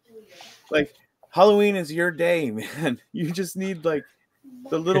time. Like Halloween is your day, man. You just need like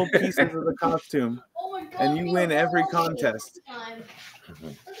the little pieces of the costume, and you win every contest.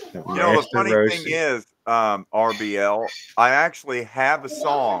 You know, the funny thing is, RBL, I actually have a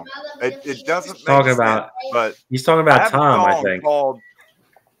song. It doesn't make sense, but he's talking about Tom, I think. Called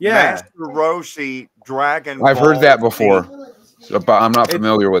Master Roshi Dragon Ball. I've heard that before, but I'm not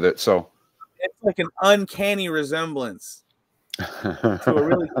familiar with it. So it's like an uncanny resemblance to a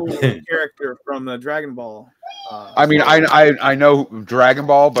really cool character from the Dragon Ball. I mean, I know Dragon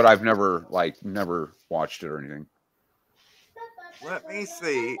Ball, but I've never watched it or anything. Let me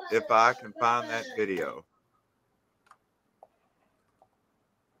see if I can find that video.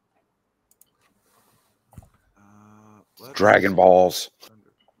 Dragon Balls.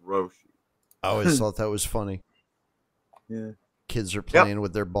 Roshi. I always thought that was funny. Yeah. Kids are playing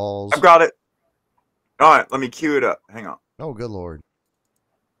with their balls. I've got it. All right, let me cue it up. Hang on. Oh, good Lord.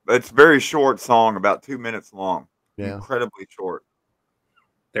 It's a very short song, about 2 minutes long. Yeah. Incredibly short.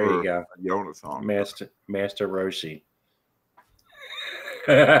 There you go. A Yoda song. Master Roshi.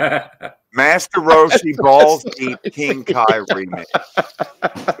 Master Roshi Balls Deep King Kai remix.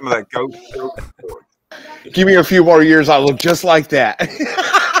 Some of that ghost. Give me a few more years, I'll look just like that.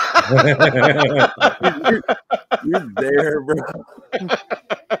 You're there, bro.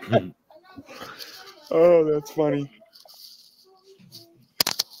 Oh, that's funny.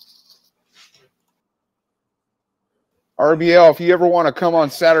 RBL, if you ever want to come on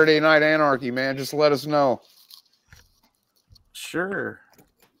Saturday Night Anarchy, man, just let us know. Sure.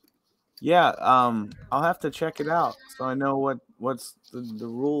 Yeah, I'll have to check it out so I know what's the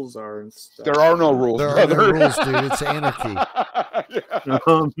rules are and stuff. There are no rules, There brother. are no rules, dude. It's anarchy.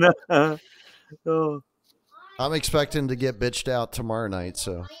 Oh, no. Oh. I'm expecting to get bitched out tomorrow night,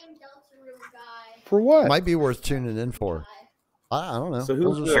 so. For what? Might be worth tuning in for. I don't know. So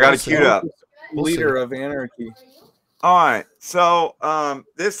who's I got it queued up. Leader of anarchy. All right, so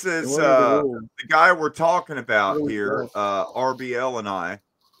this is the guy we're talking about here, RBL and I.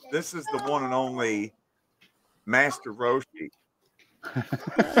 This is the one and only Master Roshi.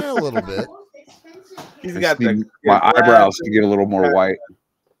 A little bit. He's got the my eyebrows to get a little more white.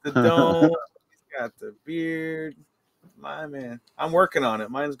 The dome. He's got the beard. My man, I'm working on it.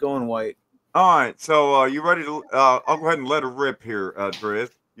 Mine's going white. All right, so you ready to? I'll go ahead and let her rip here,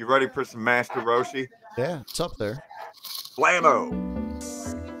 Driz. You ready for some Master Roshi? Yeah, it's up there. Blammo.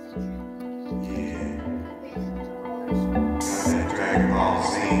 Dragon Ball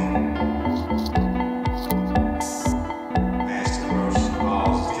Z. Master Roshi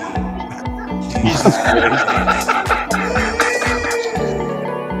Ball Z. Jesus Christ.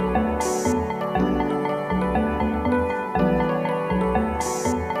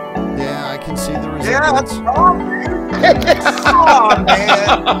 Yeah, I can see the Yeah, resemblance. come on, man.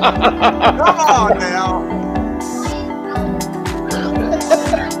 Come on now.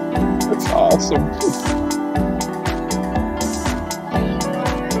 That's awesome.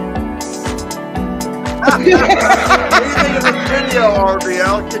 What do you think of this video,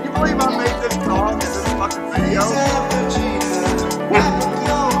 RBL? Can you believe I made this song in this fucking video?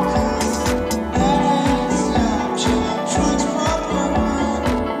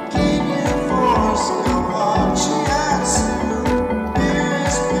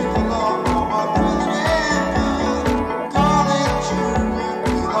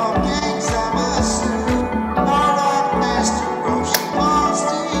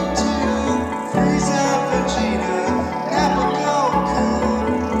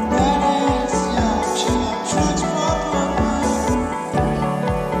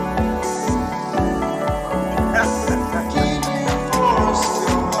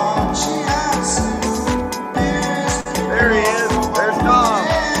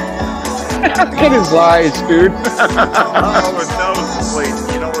 Look at his eyes, dude. Oh, his nose is bleeding.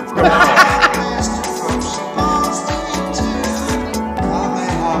 You know what's going on.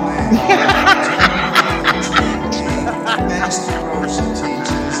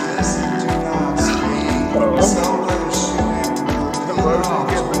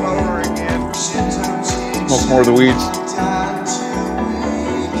 Smoke more of the weeds.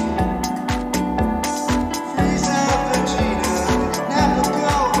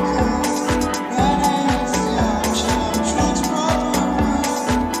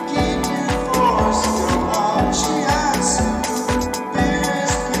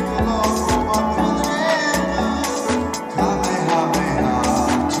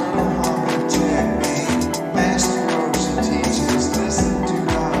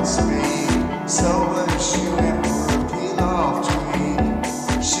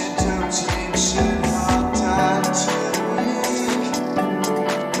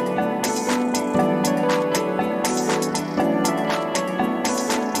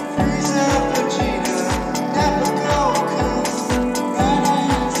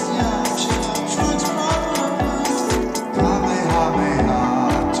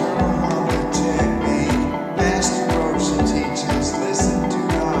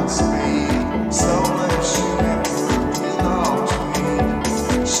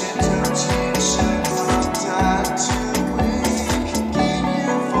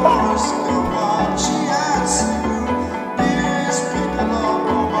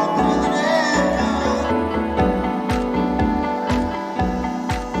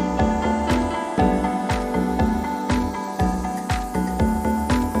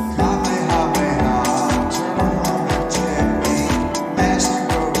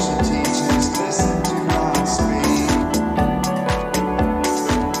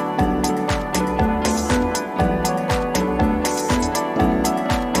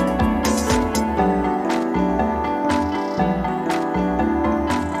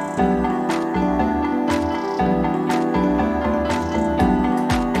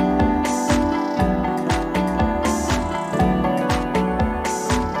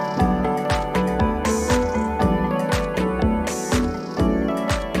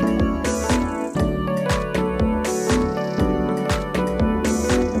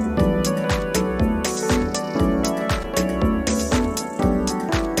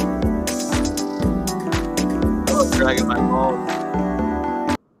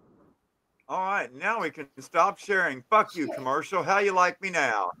 right, now we can stop sharing. Fuck you, commercial. How you like me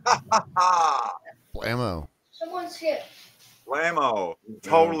now? Blammo. Someone's here. Blammo.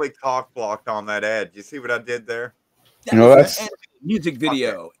 Totally cock blocked on that ad. You see what I did there? You know, that's music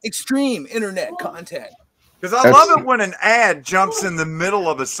video, extreme internet content. Because I love it when an ad jumps in the middle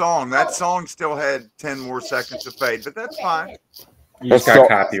of a song. That song still had 10 more seconds of fade, but that's fine. You just got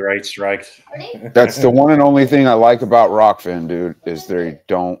copyright strikes. That's the one and only thing I like about Rockfin, dude, is they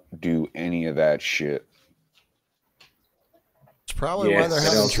don't do any of that shit. It's probably why they're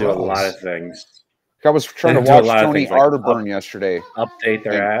having do a trouble. lot of things. I was trying to watch Tony Arterburn yesterday. Update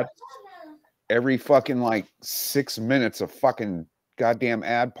their app. Every fucking like 6 minutes, a fucking goddamn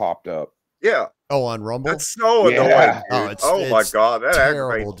ad popped up. Yeah. Oh, on Rumble? That's so annoying. Oh, oh my god, that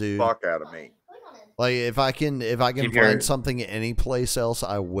terrible, aggravates dude. the fuck out of me. Like if I can find something any place else,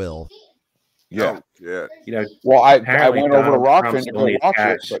 I will. Yeah. Oh, yeah. You know, well, I went over to Rockfin to only watch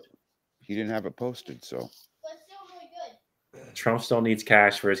it, but he didn't have it posted, so. Trump still needs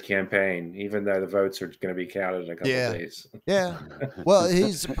cash for his campaign, even though the votes are going to be counted in a couple of days. Yeah. Well,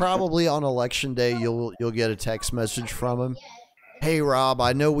 he's probably on election day. You'll get a text message from him. Hey, Rob,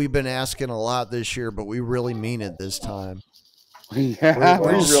 I know we've been asking a lot this year, but we really mean it this time. Yeah,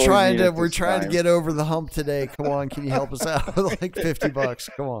 we're just really trying to get over the hump today. Come on, can you help us out with like $50?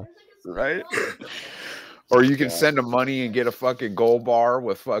 Come on. Right? Or you can send him money and get a fucking gold bar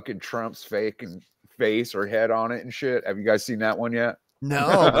with fucking Trump's fake and face or head on it and shit. Have you guys seen that one yet? No,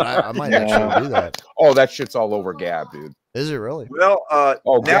 but I might actually do that. Oh, that shit's all over Gab, dude. Is it really? Well,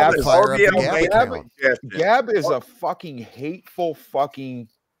 Gab is Gab is a fucking hateful fucking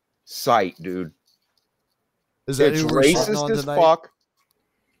site, dude. Is that it's racist as fuck.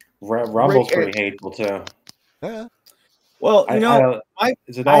 Rumble's pretty hateful too. Yeah. Well, you know,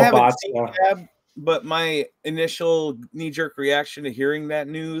 is it all bots? Gab, but my initial knee-jerk reaction to hearing that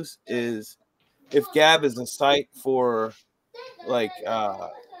news is, if Gab is a site for like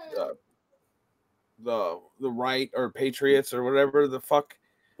the right or patriots or whatever the fuck,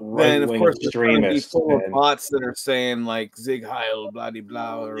 then of course there's going to be full of bots that are saying like Zig Heil, blah de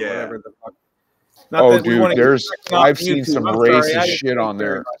blah, or whatever the fuck. Not dude, I've seen some racist shit on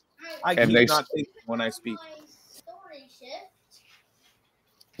there. I keep not thinking when I speak.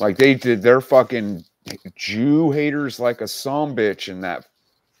 Like they're fucking Jew haters like a son bitch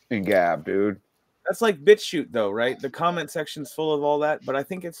in Gab, dude. That's like BitChute, though, right? The comment section's full of all that, but I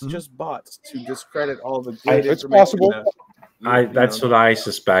think it's just bots to discredit all the good information. It's possible. That's what I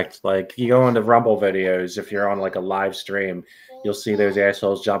suspect. Like, you go into Rumble videos, if you're on like a live stream, you'll see those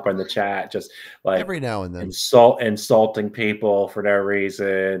assholes jump in the chat, just like every now and then insulting people for no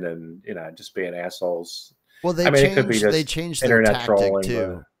reason, and just being assholes. Well, they changed their internet tactic trolling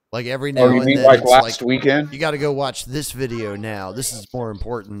too. Like every now and then, like last weekend, you got to go watch this video now. This is more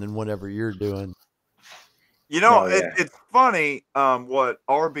important than whatever you're doing. You know, it's funny what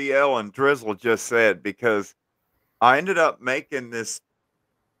RBL and Drizzle just said, because I ended up making this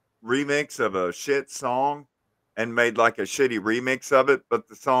remix of a shit song and made like a shitty remix of it, but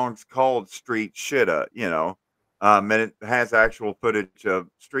the song's called Street Shitta, and it has actual footage of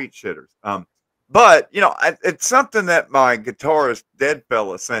street shitters. But, it's something that my guitarist Dead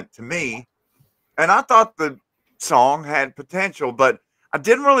Fella sent to me, and I thought the song had potential, but I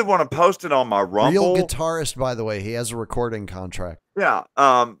didn't really want to post it on my Rumble. Real guitarist, by the way. He has a recording contract. Yeah.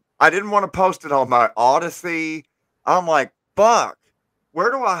 I didn't want to post it on my Odyssey. I'm like, fuck, where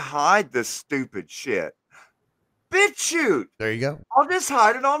do I hide this stupid shit? BitChute. There you go. I'll just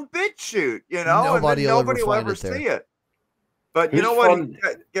hide it on BitChute, Nobody and will nobody ever see it. But you know what?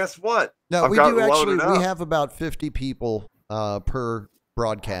 Guess what? No, we do actually. We have about 50 people per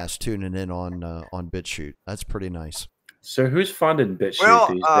broadcast tuning in on BitChute. That's pretty nice. So who's funding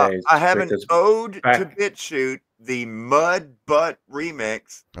BitChute these days? I have an ode to BitChute, the Mud Butt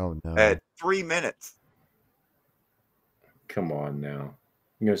remix. Oh no! At 3 minutes. Come on now,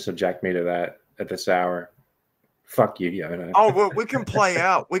 you're gonna subject me to that at this hour? Fuck you, yeah. Oh, well, we can play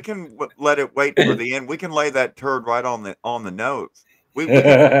out. We can let it wait for the end. We can lay that turd right on the nose. We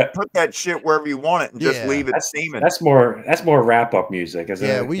can put that shit wherever you want it and just leave it steaming. That's more wrap up music, isn't it?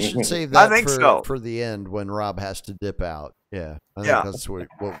 Yeah, we should save that I think for the end when Rob has to dip out. Yeah, I think that's what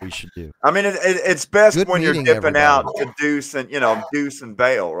we should do. I mean, it's best Good when you're meeting, dipping everybody. out to deuce and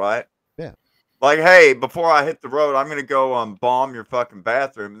bail, right? Yeah. Like, hey, before I hit the road, I'm gonna go bomb your fucking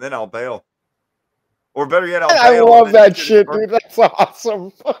bathroom, and then I'll bail. Or better yet, I'll bail. I love that shit, dude. That's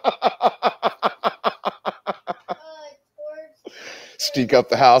awesome. Sneak up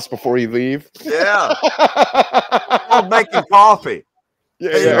the house before you leave. Yeah. I'm making coffee.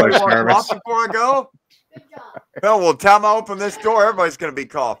 Yeah, hey, yeah. you want coffee before I go? Good job. Well, time I open this door, everybody's going to be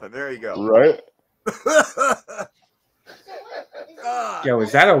coughing. There you go. Right? Yo,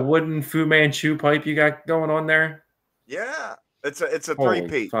 is that a wooden Fu Manchu pipe you got going on there? Yeah, it's a Holy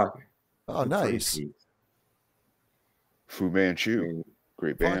three-piece. fuck. Oh, nice. Fu Manchu,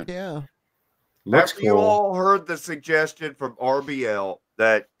 great band. Fuck yeah. Looks Have you cool. all heard the suggestion from RBL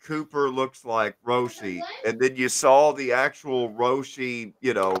that Cooper looks like Roshi, and then you saw the actual Roshi,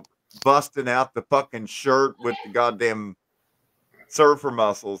 you know, busting out the fucking shirt with the goddamn surfer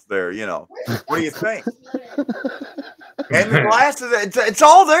muscles there, you know. What do you think? And the glasses, it's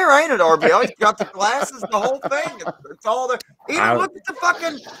all there, ain't it, RBL? He's got the glasses, the whole thing. It's all there. Even look at the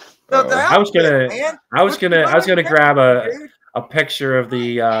fucking I was gonna grab a picture of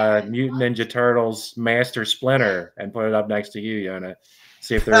the Mutant Ninja Turtles Master Splinter and put it up next to you, Yona.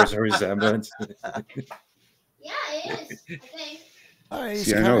 See if there is a resemblance. Yeah, it is. I think. All right,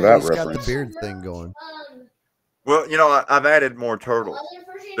 See, I know that he's got the reference. beard thing going. Well, you know, I've added more turtles.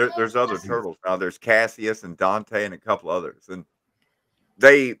 There's other turtles now. There's Cassius and Dante and a couple others, and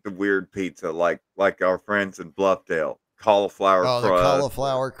the weird pizza like our friends in Bluffdale, cauliflower crust. The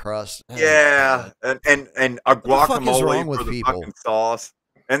cauliflower crust. Yeah, and a guacamole with for the people? fucking sauce,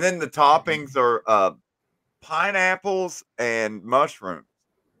 and then the toppings are pineapples and mushrooms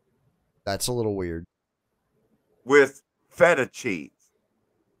That's a little weird. with feta cheese.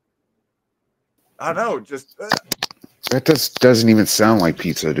 I know, just That doesn't even sound like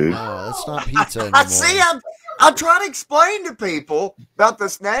pizza, dude. No, that's not pizza anymore. I see. I'm trying to explain to people about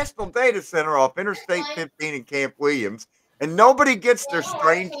this National Data Center off Interstate 15 in Camp Williams, and nobody gets their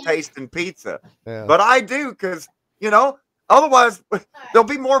strange taste in pizza. Yeah. But I do, because, you know, otherwise there'll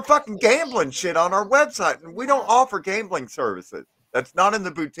be more fucking gambling shit on our website, and we don't offer gambling services. That's not in the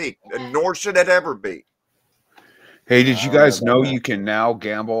boutique, and nor should it ever be. Hey, did you guys know you can now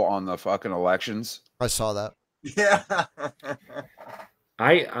gamble on the fucking elections? I saw that. Yeah.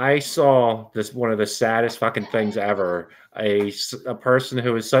 I saw this one of the saddest fucking things ever. A person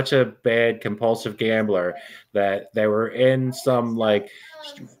who was such a bad compulsive gambler that they were in some like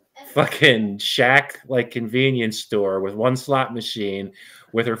fucking shack like convenience store with one slot machine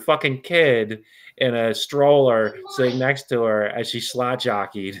with her fucking kid in a stroller sitting next to her as she slot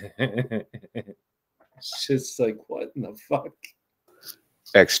jockeyed. It's just like, what in the fuck?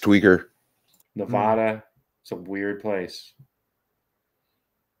 Ex-tweaker. Nevada. It's a weird place.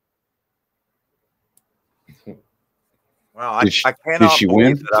 Well, I cannot she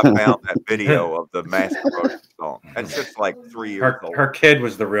believe win? that I found that video of the Master Roach song. That's just like 3 years old. Her kid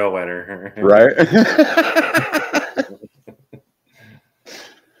was the real winner. Right?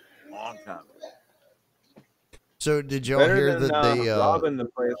 Long time. So did y'all Better hear than, that they robbing the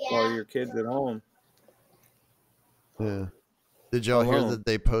place while your kid's at home. Yeah. Did y'all hear that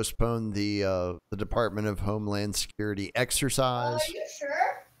they postponed the Department of Homeland Security exercise? Are you sure?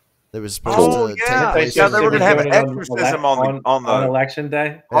 That was supposed to take place. Yeah, they were going to have an exorcism on election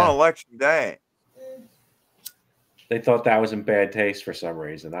day. On election day. They thought that was in bad taste for some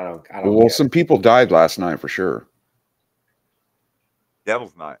reason. I don't. Well, some people died last night for sure.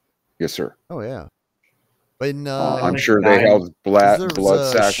 Devil's Night. Yes, sir. Oh yeah. But I'm sure they held blood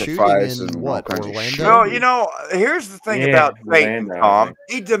sacrifice and what, all kinds of shit. No, you know, here's the thing about Satan, Tom.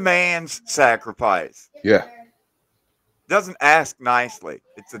 He demands sacrifice. Yeah. Doesn't ask nicely.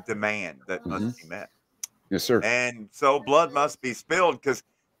 It's a demand that must be met. Yes, sir. And so blood must be spilled, because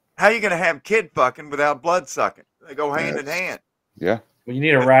how are you going to have kid fucking without blood sucking? They go hand in hand. Yeah. Well, you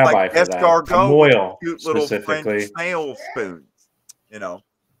need a rabbi like for that. Escargot, Moyle, cute little specifically. French snail spoons. You know.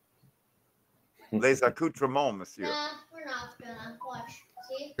 Les accoutrements, monsieur. Nah, we're not gonna watch.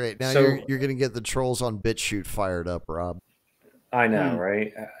 See? Great. Now So- you're going to get the trolls on BitChute fired up, Rob. I know,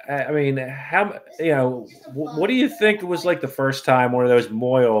 right? I mean, what do you think was like the first time one of those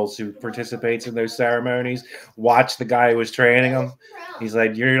Moyles who participates in those ceremonies watched the guy who was training him? He's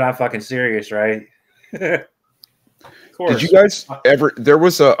like, "You're not fucking serious, right?" Of course. Did you guys ever? There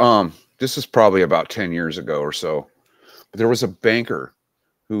was a This was probably about 10 years ago or so. But there was a banker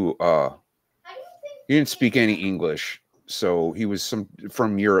who he didn't speak any English, so he was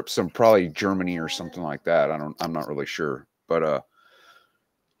from Europe, probably Germany or something like that. I'm not really sure. But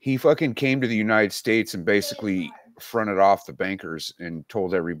he fucking came to the United States and basically fronted off the bankers and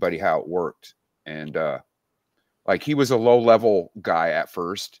told everybody how it worked. And like, he was a low-level guy at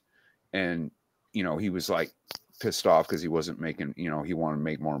first, and he was like pissed off because he wasn't making, he wanted to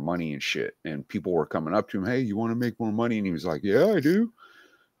make more money and shit. And people were coming up to him, "Hey, you want to make more money?" And he was like, "Yeah, I do."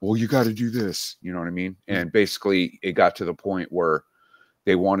 "Well, you got to do this." You know what I mean? And basically, it got to the point where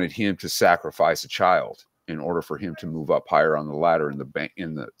they wanted him to sacrifice a child in order for him to move up higher on the ladder in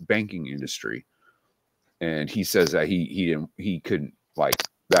the banking industry. And he says that he couldn't, like,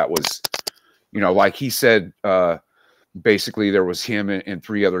 that was You know, like he said, basically there was him and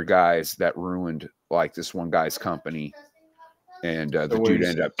 3 other guys that ruined like this one guy's company, and the dude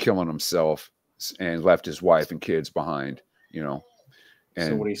ended up killing himself and left his wife and kids behind. You know. And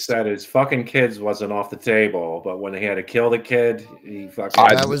so what he said is fucking kids wasn't off the table, but when he had to kill the kid, he fucking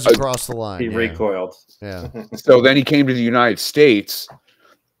that was across the line. He recoiled. Yeah. So then he came to the United States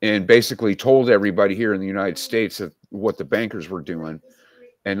and basically told everybody here in the United States of what the bankers were doing.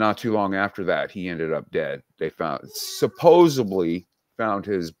 And not too long after that, he ended up dead. They supposedly found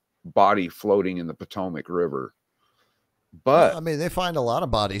his body floating in the Potomac River. But I mean, they find a lot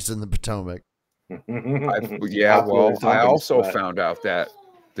of bodies in the Potomac. I also found out that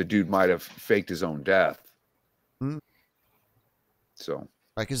the dude might have faked his own death. So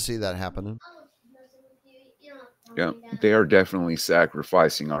I can see that happening. Yeah, they are definitely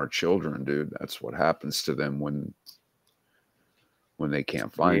sacrificing our children, dude. That's what happens to them when they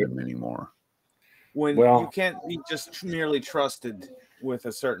can't find them anymore. When you can't be just merely trusted with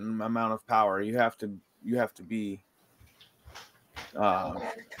a certain amount of power, you have to be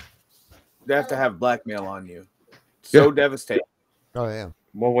they have to have blackmail on you. So devastating. Oh yeah.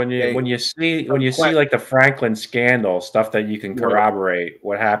 Well, when you see like the Franklin scandal, stuff that you can corroborate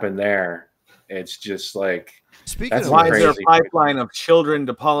what happened there, it's just like speaking of why is there a pipeline of children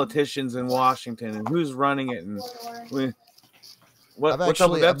to politicians in Washington and who's running it and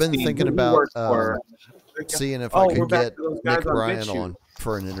I've been thinking about seeing if I could get Nick Bryan on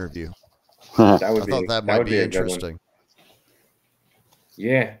for an interview. I thought that might be interesting.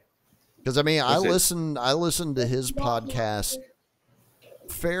 Yeah. Because I mean, I listen to his podcast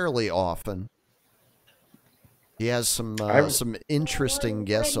fairly often. He has some interesting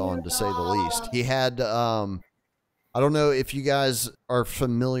guests on, to say the least. He had I don't know if you guys are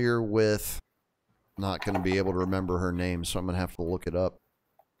familiar with. I'm not going to be able to remember her name, so I'm going to have to look it up.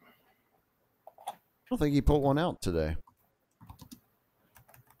 I don't think he put one out today.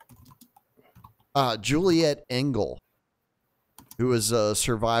 Juliet Engel, who is a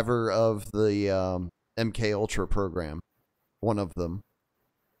survivor of the MK Ultra program, one of them.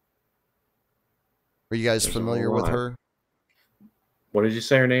 Are you guys familiar with her? What did you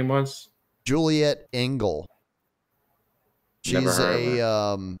say her name was? Juliet Engel. She's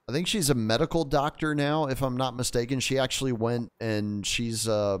I think she's a medical doctor now, if I'm not mistaken. She actually went and she's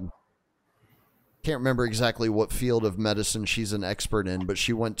can't remember exactly what field of medicine she's an expert in, but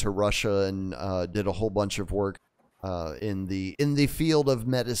she went to Russia and did a whole bunch of work in the field of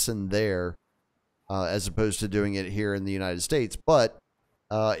medicine there, as opposed to doing it here in the United States. But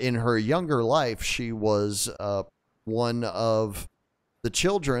in her younger life, she was one of the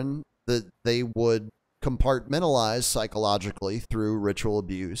children that they would compartmentalize psychologically through ritual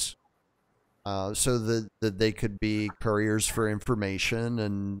abuse, so that they could be couriers for information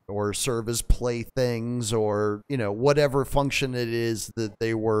and or serve as playthings, or whatever function it is that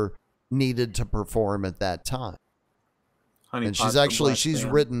they were needed to perform at that time. And she's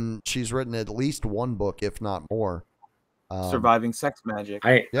written at least one book, if not more. Surviving Sex Magic.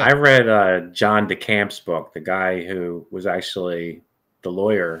 I read John DeCamp's book, the guy who was actually the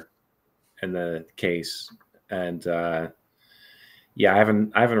lawyer in the case, and I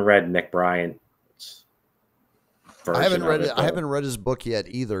haven't read Nick Bryant's version. I haven't read his book yet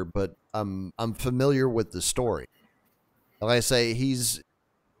either, but I'm familiar with the story. Like I say, he's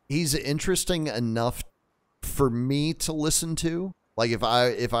interesting enough for me to listen to. Like if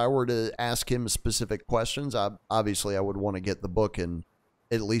I were to ask him specific questions, obviously I would want to get the book and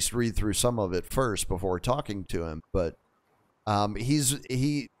at least read through some of it first before talking to him. But his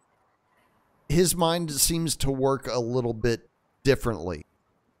mind seems to work a little bit differently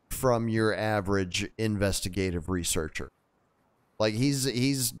from your average investigative researcher. Like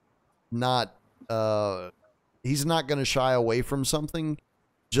he's not going to shy away from something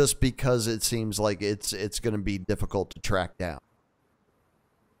just because it seems like it's going to be difficult to track down.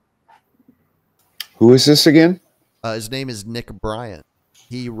 Who is this again? His name is Nick Bryant.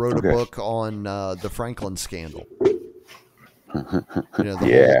 He wrote a book on the Franklin scandal.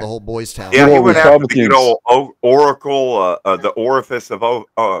 The whole Boys Town. Yeah, he would have to be good old Oracle, the orifice of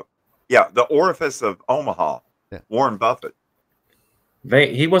the orifice of Omaha. Yeah. Warren Buffett.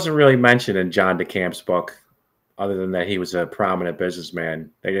 He wasn't really mentioned in John DeCamp's book, other than that he was a prominent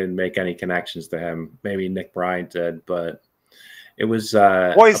businessman. They didn't make any connections to him. Maybe Nick Bryant did, but it was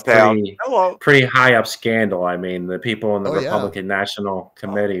Boys Town. Pretty high up scandal. I mean, the people in the Republican National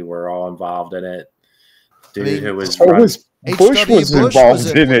Committee were all involved in it. Dude who was Bush was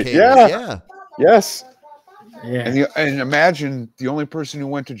involved in it. Yeah. Yes. Yeah. And imagine the only person who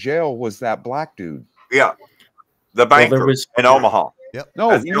went to jail was that black dude. Yeah. The banker in Omaha. Yep. No,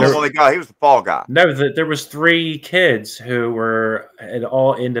 That's the only guy. He was the fall guy. No, there was 3 kids who had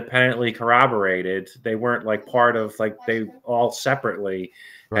all independently corroborated. They weren't like part of they all separately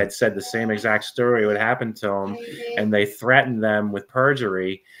had said the same exact story what happened to them, and they threatened them with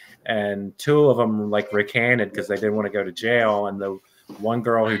perjury. And 2 of them like recanted because they didn't want to go to jail, and the one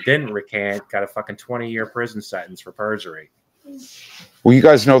girl who didn't recant got a fucking 20-year prison sentence for perjury. Well, you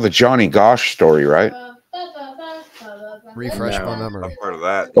guys know the Johnny Gosh story, right? Refresh my memory. I've heard of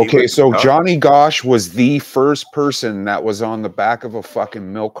that. Okay, so Johnny Gosh was the first person that was on the back of a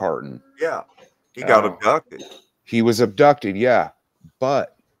fucking milk carton. Yeah, he got abducted. He was abducted, yeah,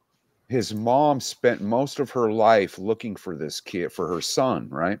 but his mom spent most of her life looking for this kid, for her son,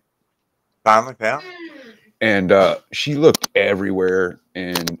 right? Finally found. And she looked everywhere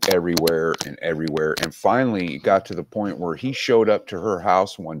and everywhere and everywhere, and finally it got to the point where he showed up to her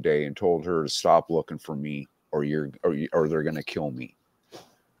house one day and told her to stop looking for me, or they're gonna kill me.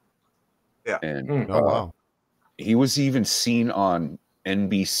 Yeah. And wow. He was even seen on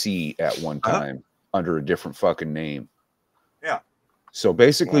NBC at one time under a different fucking name. Yeah. So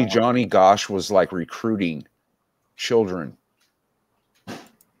basically, Johnny Gosh was like recruiting children.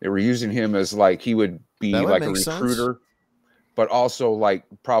 They were using him as like he would be like a recruiter, but also like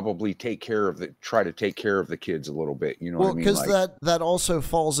probably try to take care of the kids a little bit. You know what I mean? Well, because that also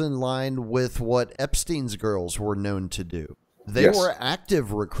falls in line with what Epstein's girls were known to do. They were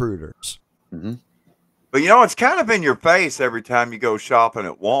active recruiters. Mm-hmm. But you know, it's kind of in your face every time you go shopping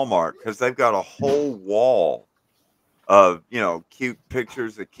at Walmart because they've got a whole wall of, you know, cute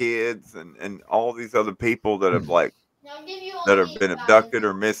pictures of kids and all these other people that have been abducted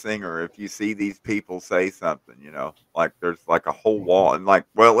or missing, or if you see these people say something, you know, like there's like a whole wall, and like,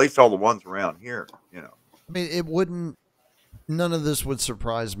 well, at least all the ones around here, you know. I mean, none of this would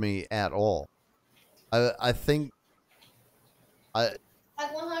surprise me at all. I think I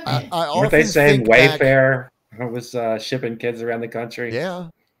weren't they saying Wayfair was shipping kids around the country? Yeah,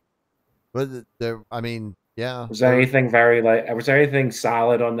 but I mean, yeah. Was there anything was there anything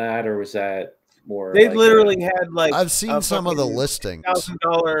solid on that, or was that more? They literally had like I've seen some of the listings.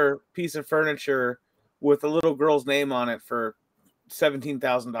 $1,000 piece of furniture with a little girl's name on it for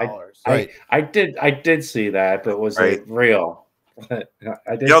 $17,000. I did see that, but was it real? I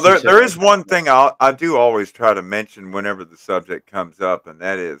did. You know, there is one thing I do always try to mention whenever the subject comes up, and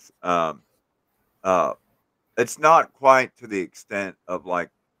that is, it's not quite to the extent of like,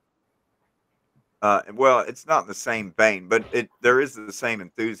 well, it's not in the same vein, but there is the same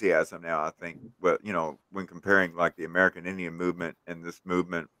enthusiasm now, I think. But you know, when comparing like the American Indian movement and this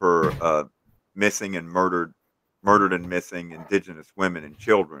movement for missing and murdered and missing Indigenous women and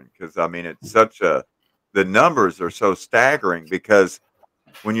children, because I mean, it's the numbers are so staggering, because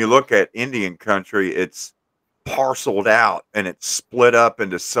when you look at Indian country, it's parceled out and it's split up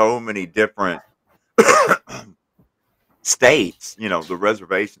into so many different states, you know, the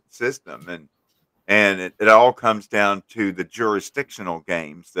reservation system, and it all comes down to the jurisdictional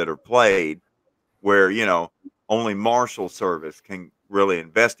games that are played, where, you know, only Marshal Service can really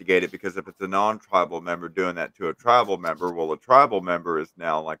investigate it, because if it's a non-tribal member doing that to a tribal member, well, a tribal member is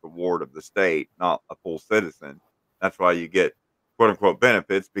now like a ward of the state, not a full citizen. That's why you get quote unquote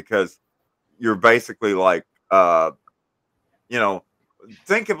benefits, because you're basically like, you know,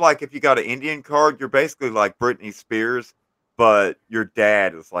 think of like if you got an Indian card, you're basically like Britney Spears, but your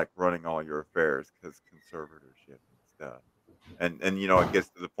dad is like running all your affairs because conservatorship and stuff. And you know, it gets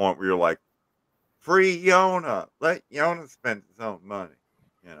to the point where you're like, free Yona. Let Yona spend his own money,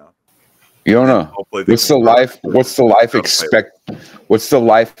 you know. Yona, what's the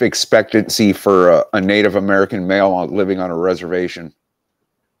life expectancy for a Native American male living on a reservation?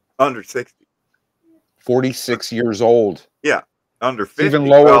 Under 60. 46 years old. Yeah, under 50. Even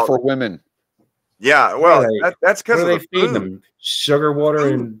lower for women. Yeah, well, that's because they feed them sugar water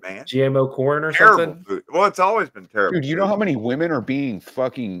and GMO corn or something. Food. Well, it's always been terrible. Dude, you know how many women are being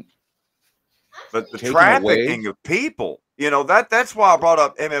fucking. But the trafficking of people, you know, that's why I brought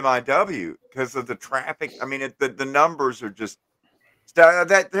up MMIW, because of the traffic. I mean, the numbers are just,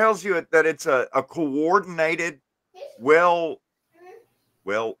 that tells you that it's a coordinated, well-oiled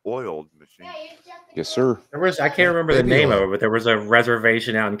machine. Yes, sir. I can't remember the name of it, but there was a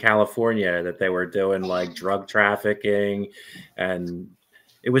reservation out in California that they were doing like drug trafficking, and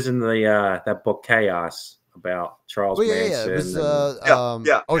it was in the that book Chaos about Charles Manson. It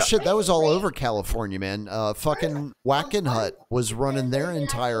was, shit, that was all over California, man. Fucking Whackin' Hut was running their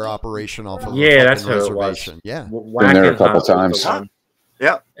entire operation off of that's who reservation. It was. Yeah, been there a couple times.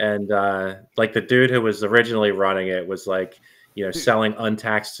 Yeah, and like the dude who was originally running it was like, you know, selling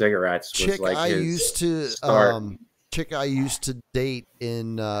untaxed cigarettes. Was chick like I used to chick I used to date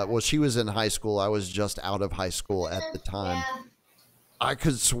in, well, she was in high school. I was just out of high school at the time. Yeah. I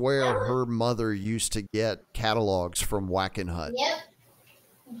could swear her mother used to get catalogs from Whackin' Hut. Yep.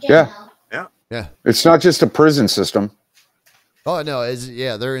 Yeah. Yeah. It's not just a prison system. Oh, no.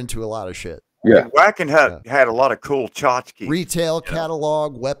 Yeah, they're into a lot of shit. Yeah. Whackin' Hut had a lot of cool tchotchkes. Retail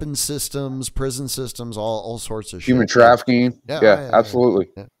catalog, weapon systems, prison systems, all sorts of shit. Human trafficking. Yeah, absolutely.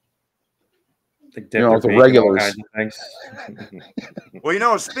 Yeah. The regulars.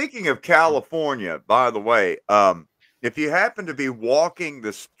 Well, speaking of California, by the way, if you happen to be walking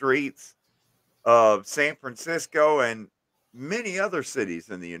the streets of San Francisco and many other cities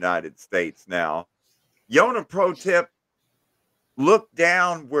in the United States now, Yona pro tip, look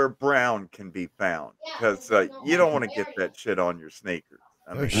down where brown can be found, because you don't want to get that shit on your sneakers.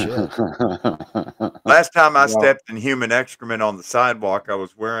 I mean, last time I stepped in human excrement on the sidewalk, I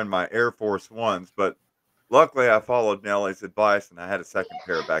was wearing my Air Force Ones, but luckily I followed Nellie's advice and I had a second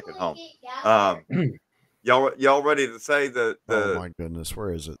pair back at home. Y'all ready to say the oh my goodness,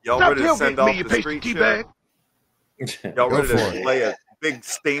 where is it? Y'all ready to send off the street show? Y'all ready to lay a big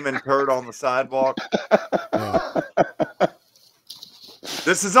steaming turd on the sidewalk?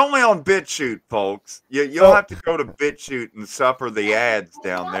 This is only on BitChute, folks. You'll have to go to BitChute and suffer the ads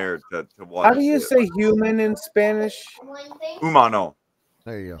down there to watch. How do you say human in Spanish? Humano.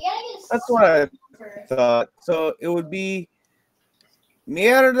 There you go. That's what I thought. So it would be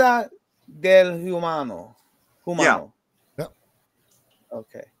mierda del humano. Yeah. Yep.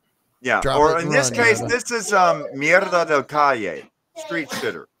 Okay. Yeah. Drop or it in and this run, case, Yona. this is mierda del calle, street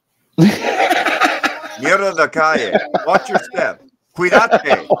shitter. Mierda del calle. Watch your step.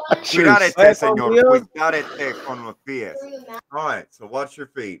 Cuídate. Cuídate, señor. Cuídate con los pies. All right. So watch your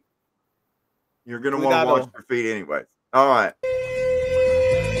feet. You're going to want to watch your feet anyways. All right.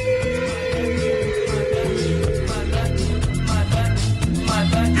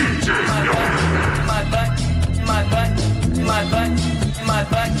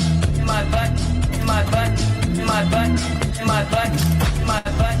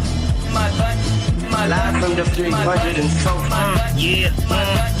 Live from the 300 and so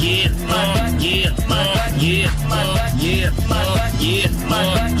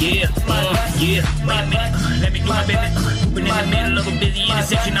Wait a minute, let me do my business. Moving in the middle of a busy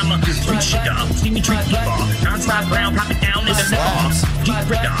intersection, I'm a street shooter. See me treat people, non-stop brown, pop it down in the middle. Deep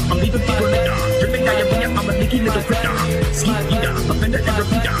breaker, I'm leaving people litter. Dripping diarrhea, I'm a leaky little critter. Ski eater, offender and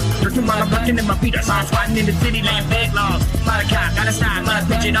repeater. Jerking while I'm working in my feet, so I'm squatting in the city, laying big laws. By the cop, gotta stop, gotta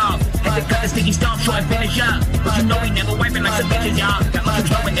pitch it off. Had to cut the sticky stump short and finish up. But you know we never wiping like some bitches, y'all. Got my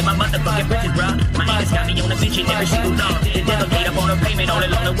control in my motherfucking britches, bruh. My haters got me on a mission every single dog. The devil laid up on a payment all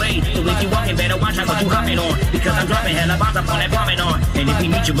along the way. So if you walking, better watch out what you hopping on. Because I'm dropping hella bombs up on that bombing on. And if we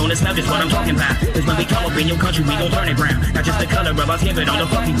meet you, gonna smell just what I'm talking about. Cause when we come up in your country, we gon' turn it brown. Not just the color of our skin, but on the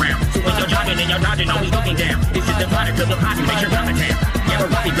fucking ground. So when you're jogging and you're dodging, always looking down. This is the product of the population coming down. Yeah,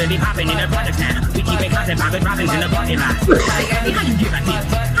 we're probably really popping in the projects now. We keep it constant, popping droppings in the parking lot. How you get like this?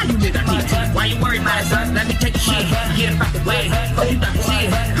 How you live like this? Why you worried about it, son? Let me take the shit. Get it out the way. Oh, you got the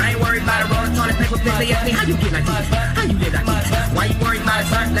shit. I ain't worried about it. Rolling toilet paper pills. They ask me, how you get like this? How you live like this? Why you worried about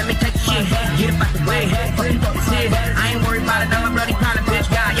it, son? Let me take the shit. Get it out the way. Oh, you got the shit. I ain't worried about it. I'm a bloody pilot, bitch.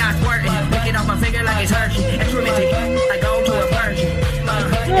 Y'all squirting. Lick it off my finger like it's hurting. Experimenting. I go to a virgin.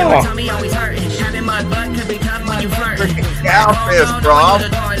 Every time he always hurting. Having my butt can be tough when you flirting. Cow piss, bro.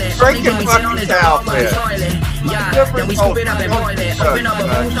 Drinking fucking cow piss. Yeah, then we scoop it up and boil it. Open up a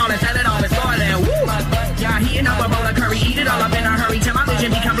boost on and sell it off and spoil it. Woo! Yeah, heating up a bowl of curry. Eat it all up in a hurry till my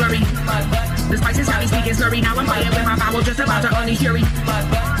vision become blurry. The spices got me speaking slurry. Now I'm fighting with my bowel just about to unleash fury.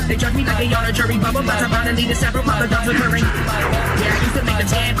 They judge me like they on a jury. Bubble butts about to need a separate public dubs occurring. Yeah, I used to make the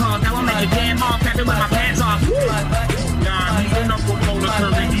damn calls. Now I'm making damn off. Cracking with my pants off. Woo! Yeah, heating up a bowl of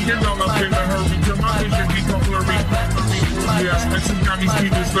curry. Eat it all up in a hurry till my vision become blurry. Yeah, spices got me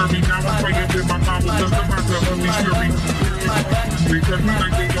speaking slurry. Now I'm fighting with my bowel just about to unleash fury. Because we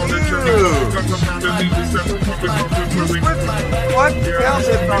like they on a jury. Bubble butts about to need a separate public dubs occurring. What else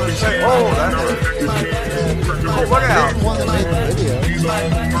is on the show? Oh, that's it. Oh, look out.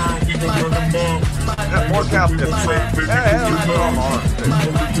 That more cow piss.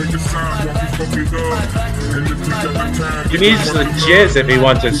 He needs the jizz if he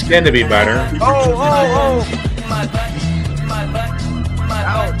wants his skin to be better. Oh.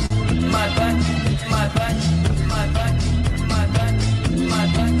 Ouch.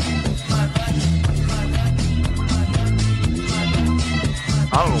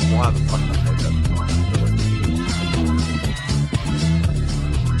 I don't know why the fuck I made that.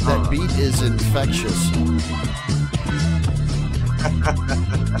 That beat is infectious.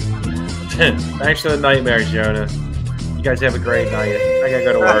 Thanks for the nightmares, Jonah. You guys have a great night. I gotta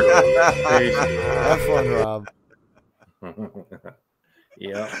go to work. Have fun, Rob.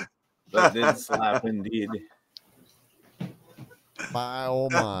 Yeah. That did slap indeed. My oh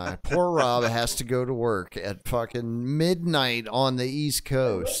my. Poor Rob has to go to work at fucking midnight on the East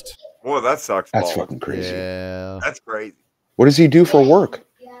Coast. Boy, that sucks. That's balls. fucking crazy. Yeah. That's crazy. What does he do for work?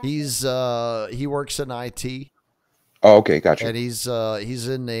 He's he works in IT. Oh, okay, gotcha. And he's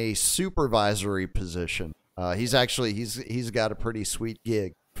in a supervisory position. He's got a pretty sweet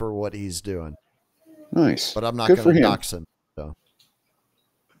gig for what he's doing. Nice. But I'm not Good for going to him. dox him. So.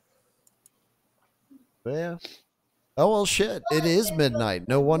 But yeah. Oh well, shit! It is midnight.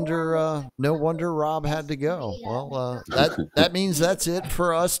 No wonder Rob had to go. Well, that means that's it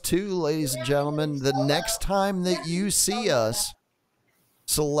for us too, ladies and gentlemen. The next time that you see us,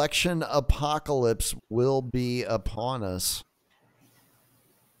 selection apocalypse will be upon us.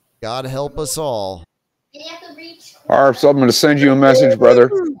 God help us all. Harps, I'm going to send you a message,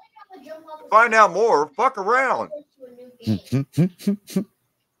 brother. Find out more. Fuck around.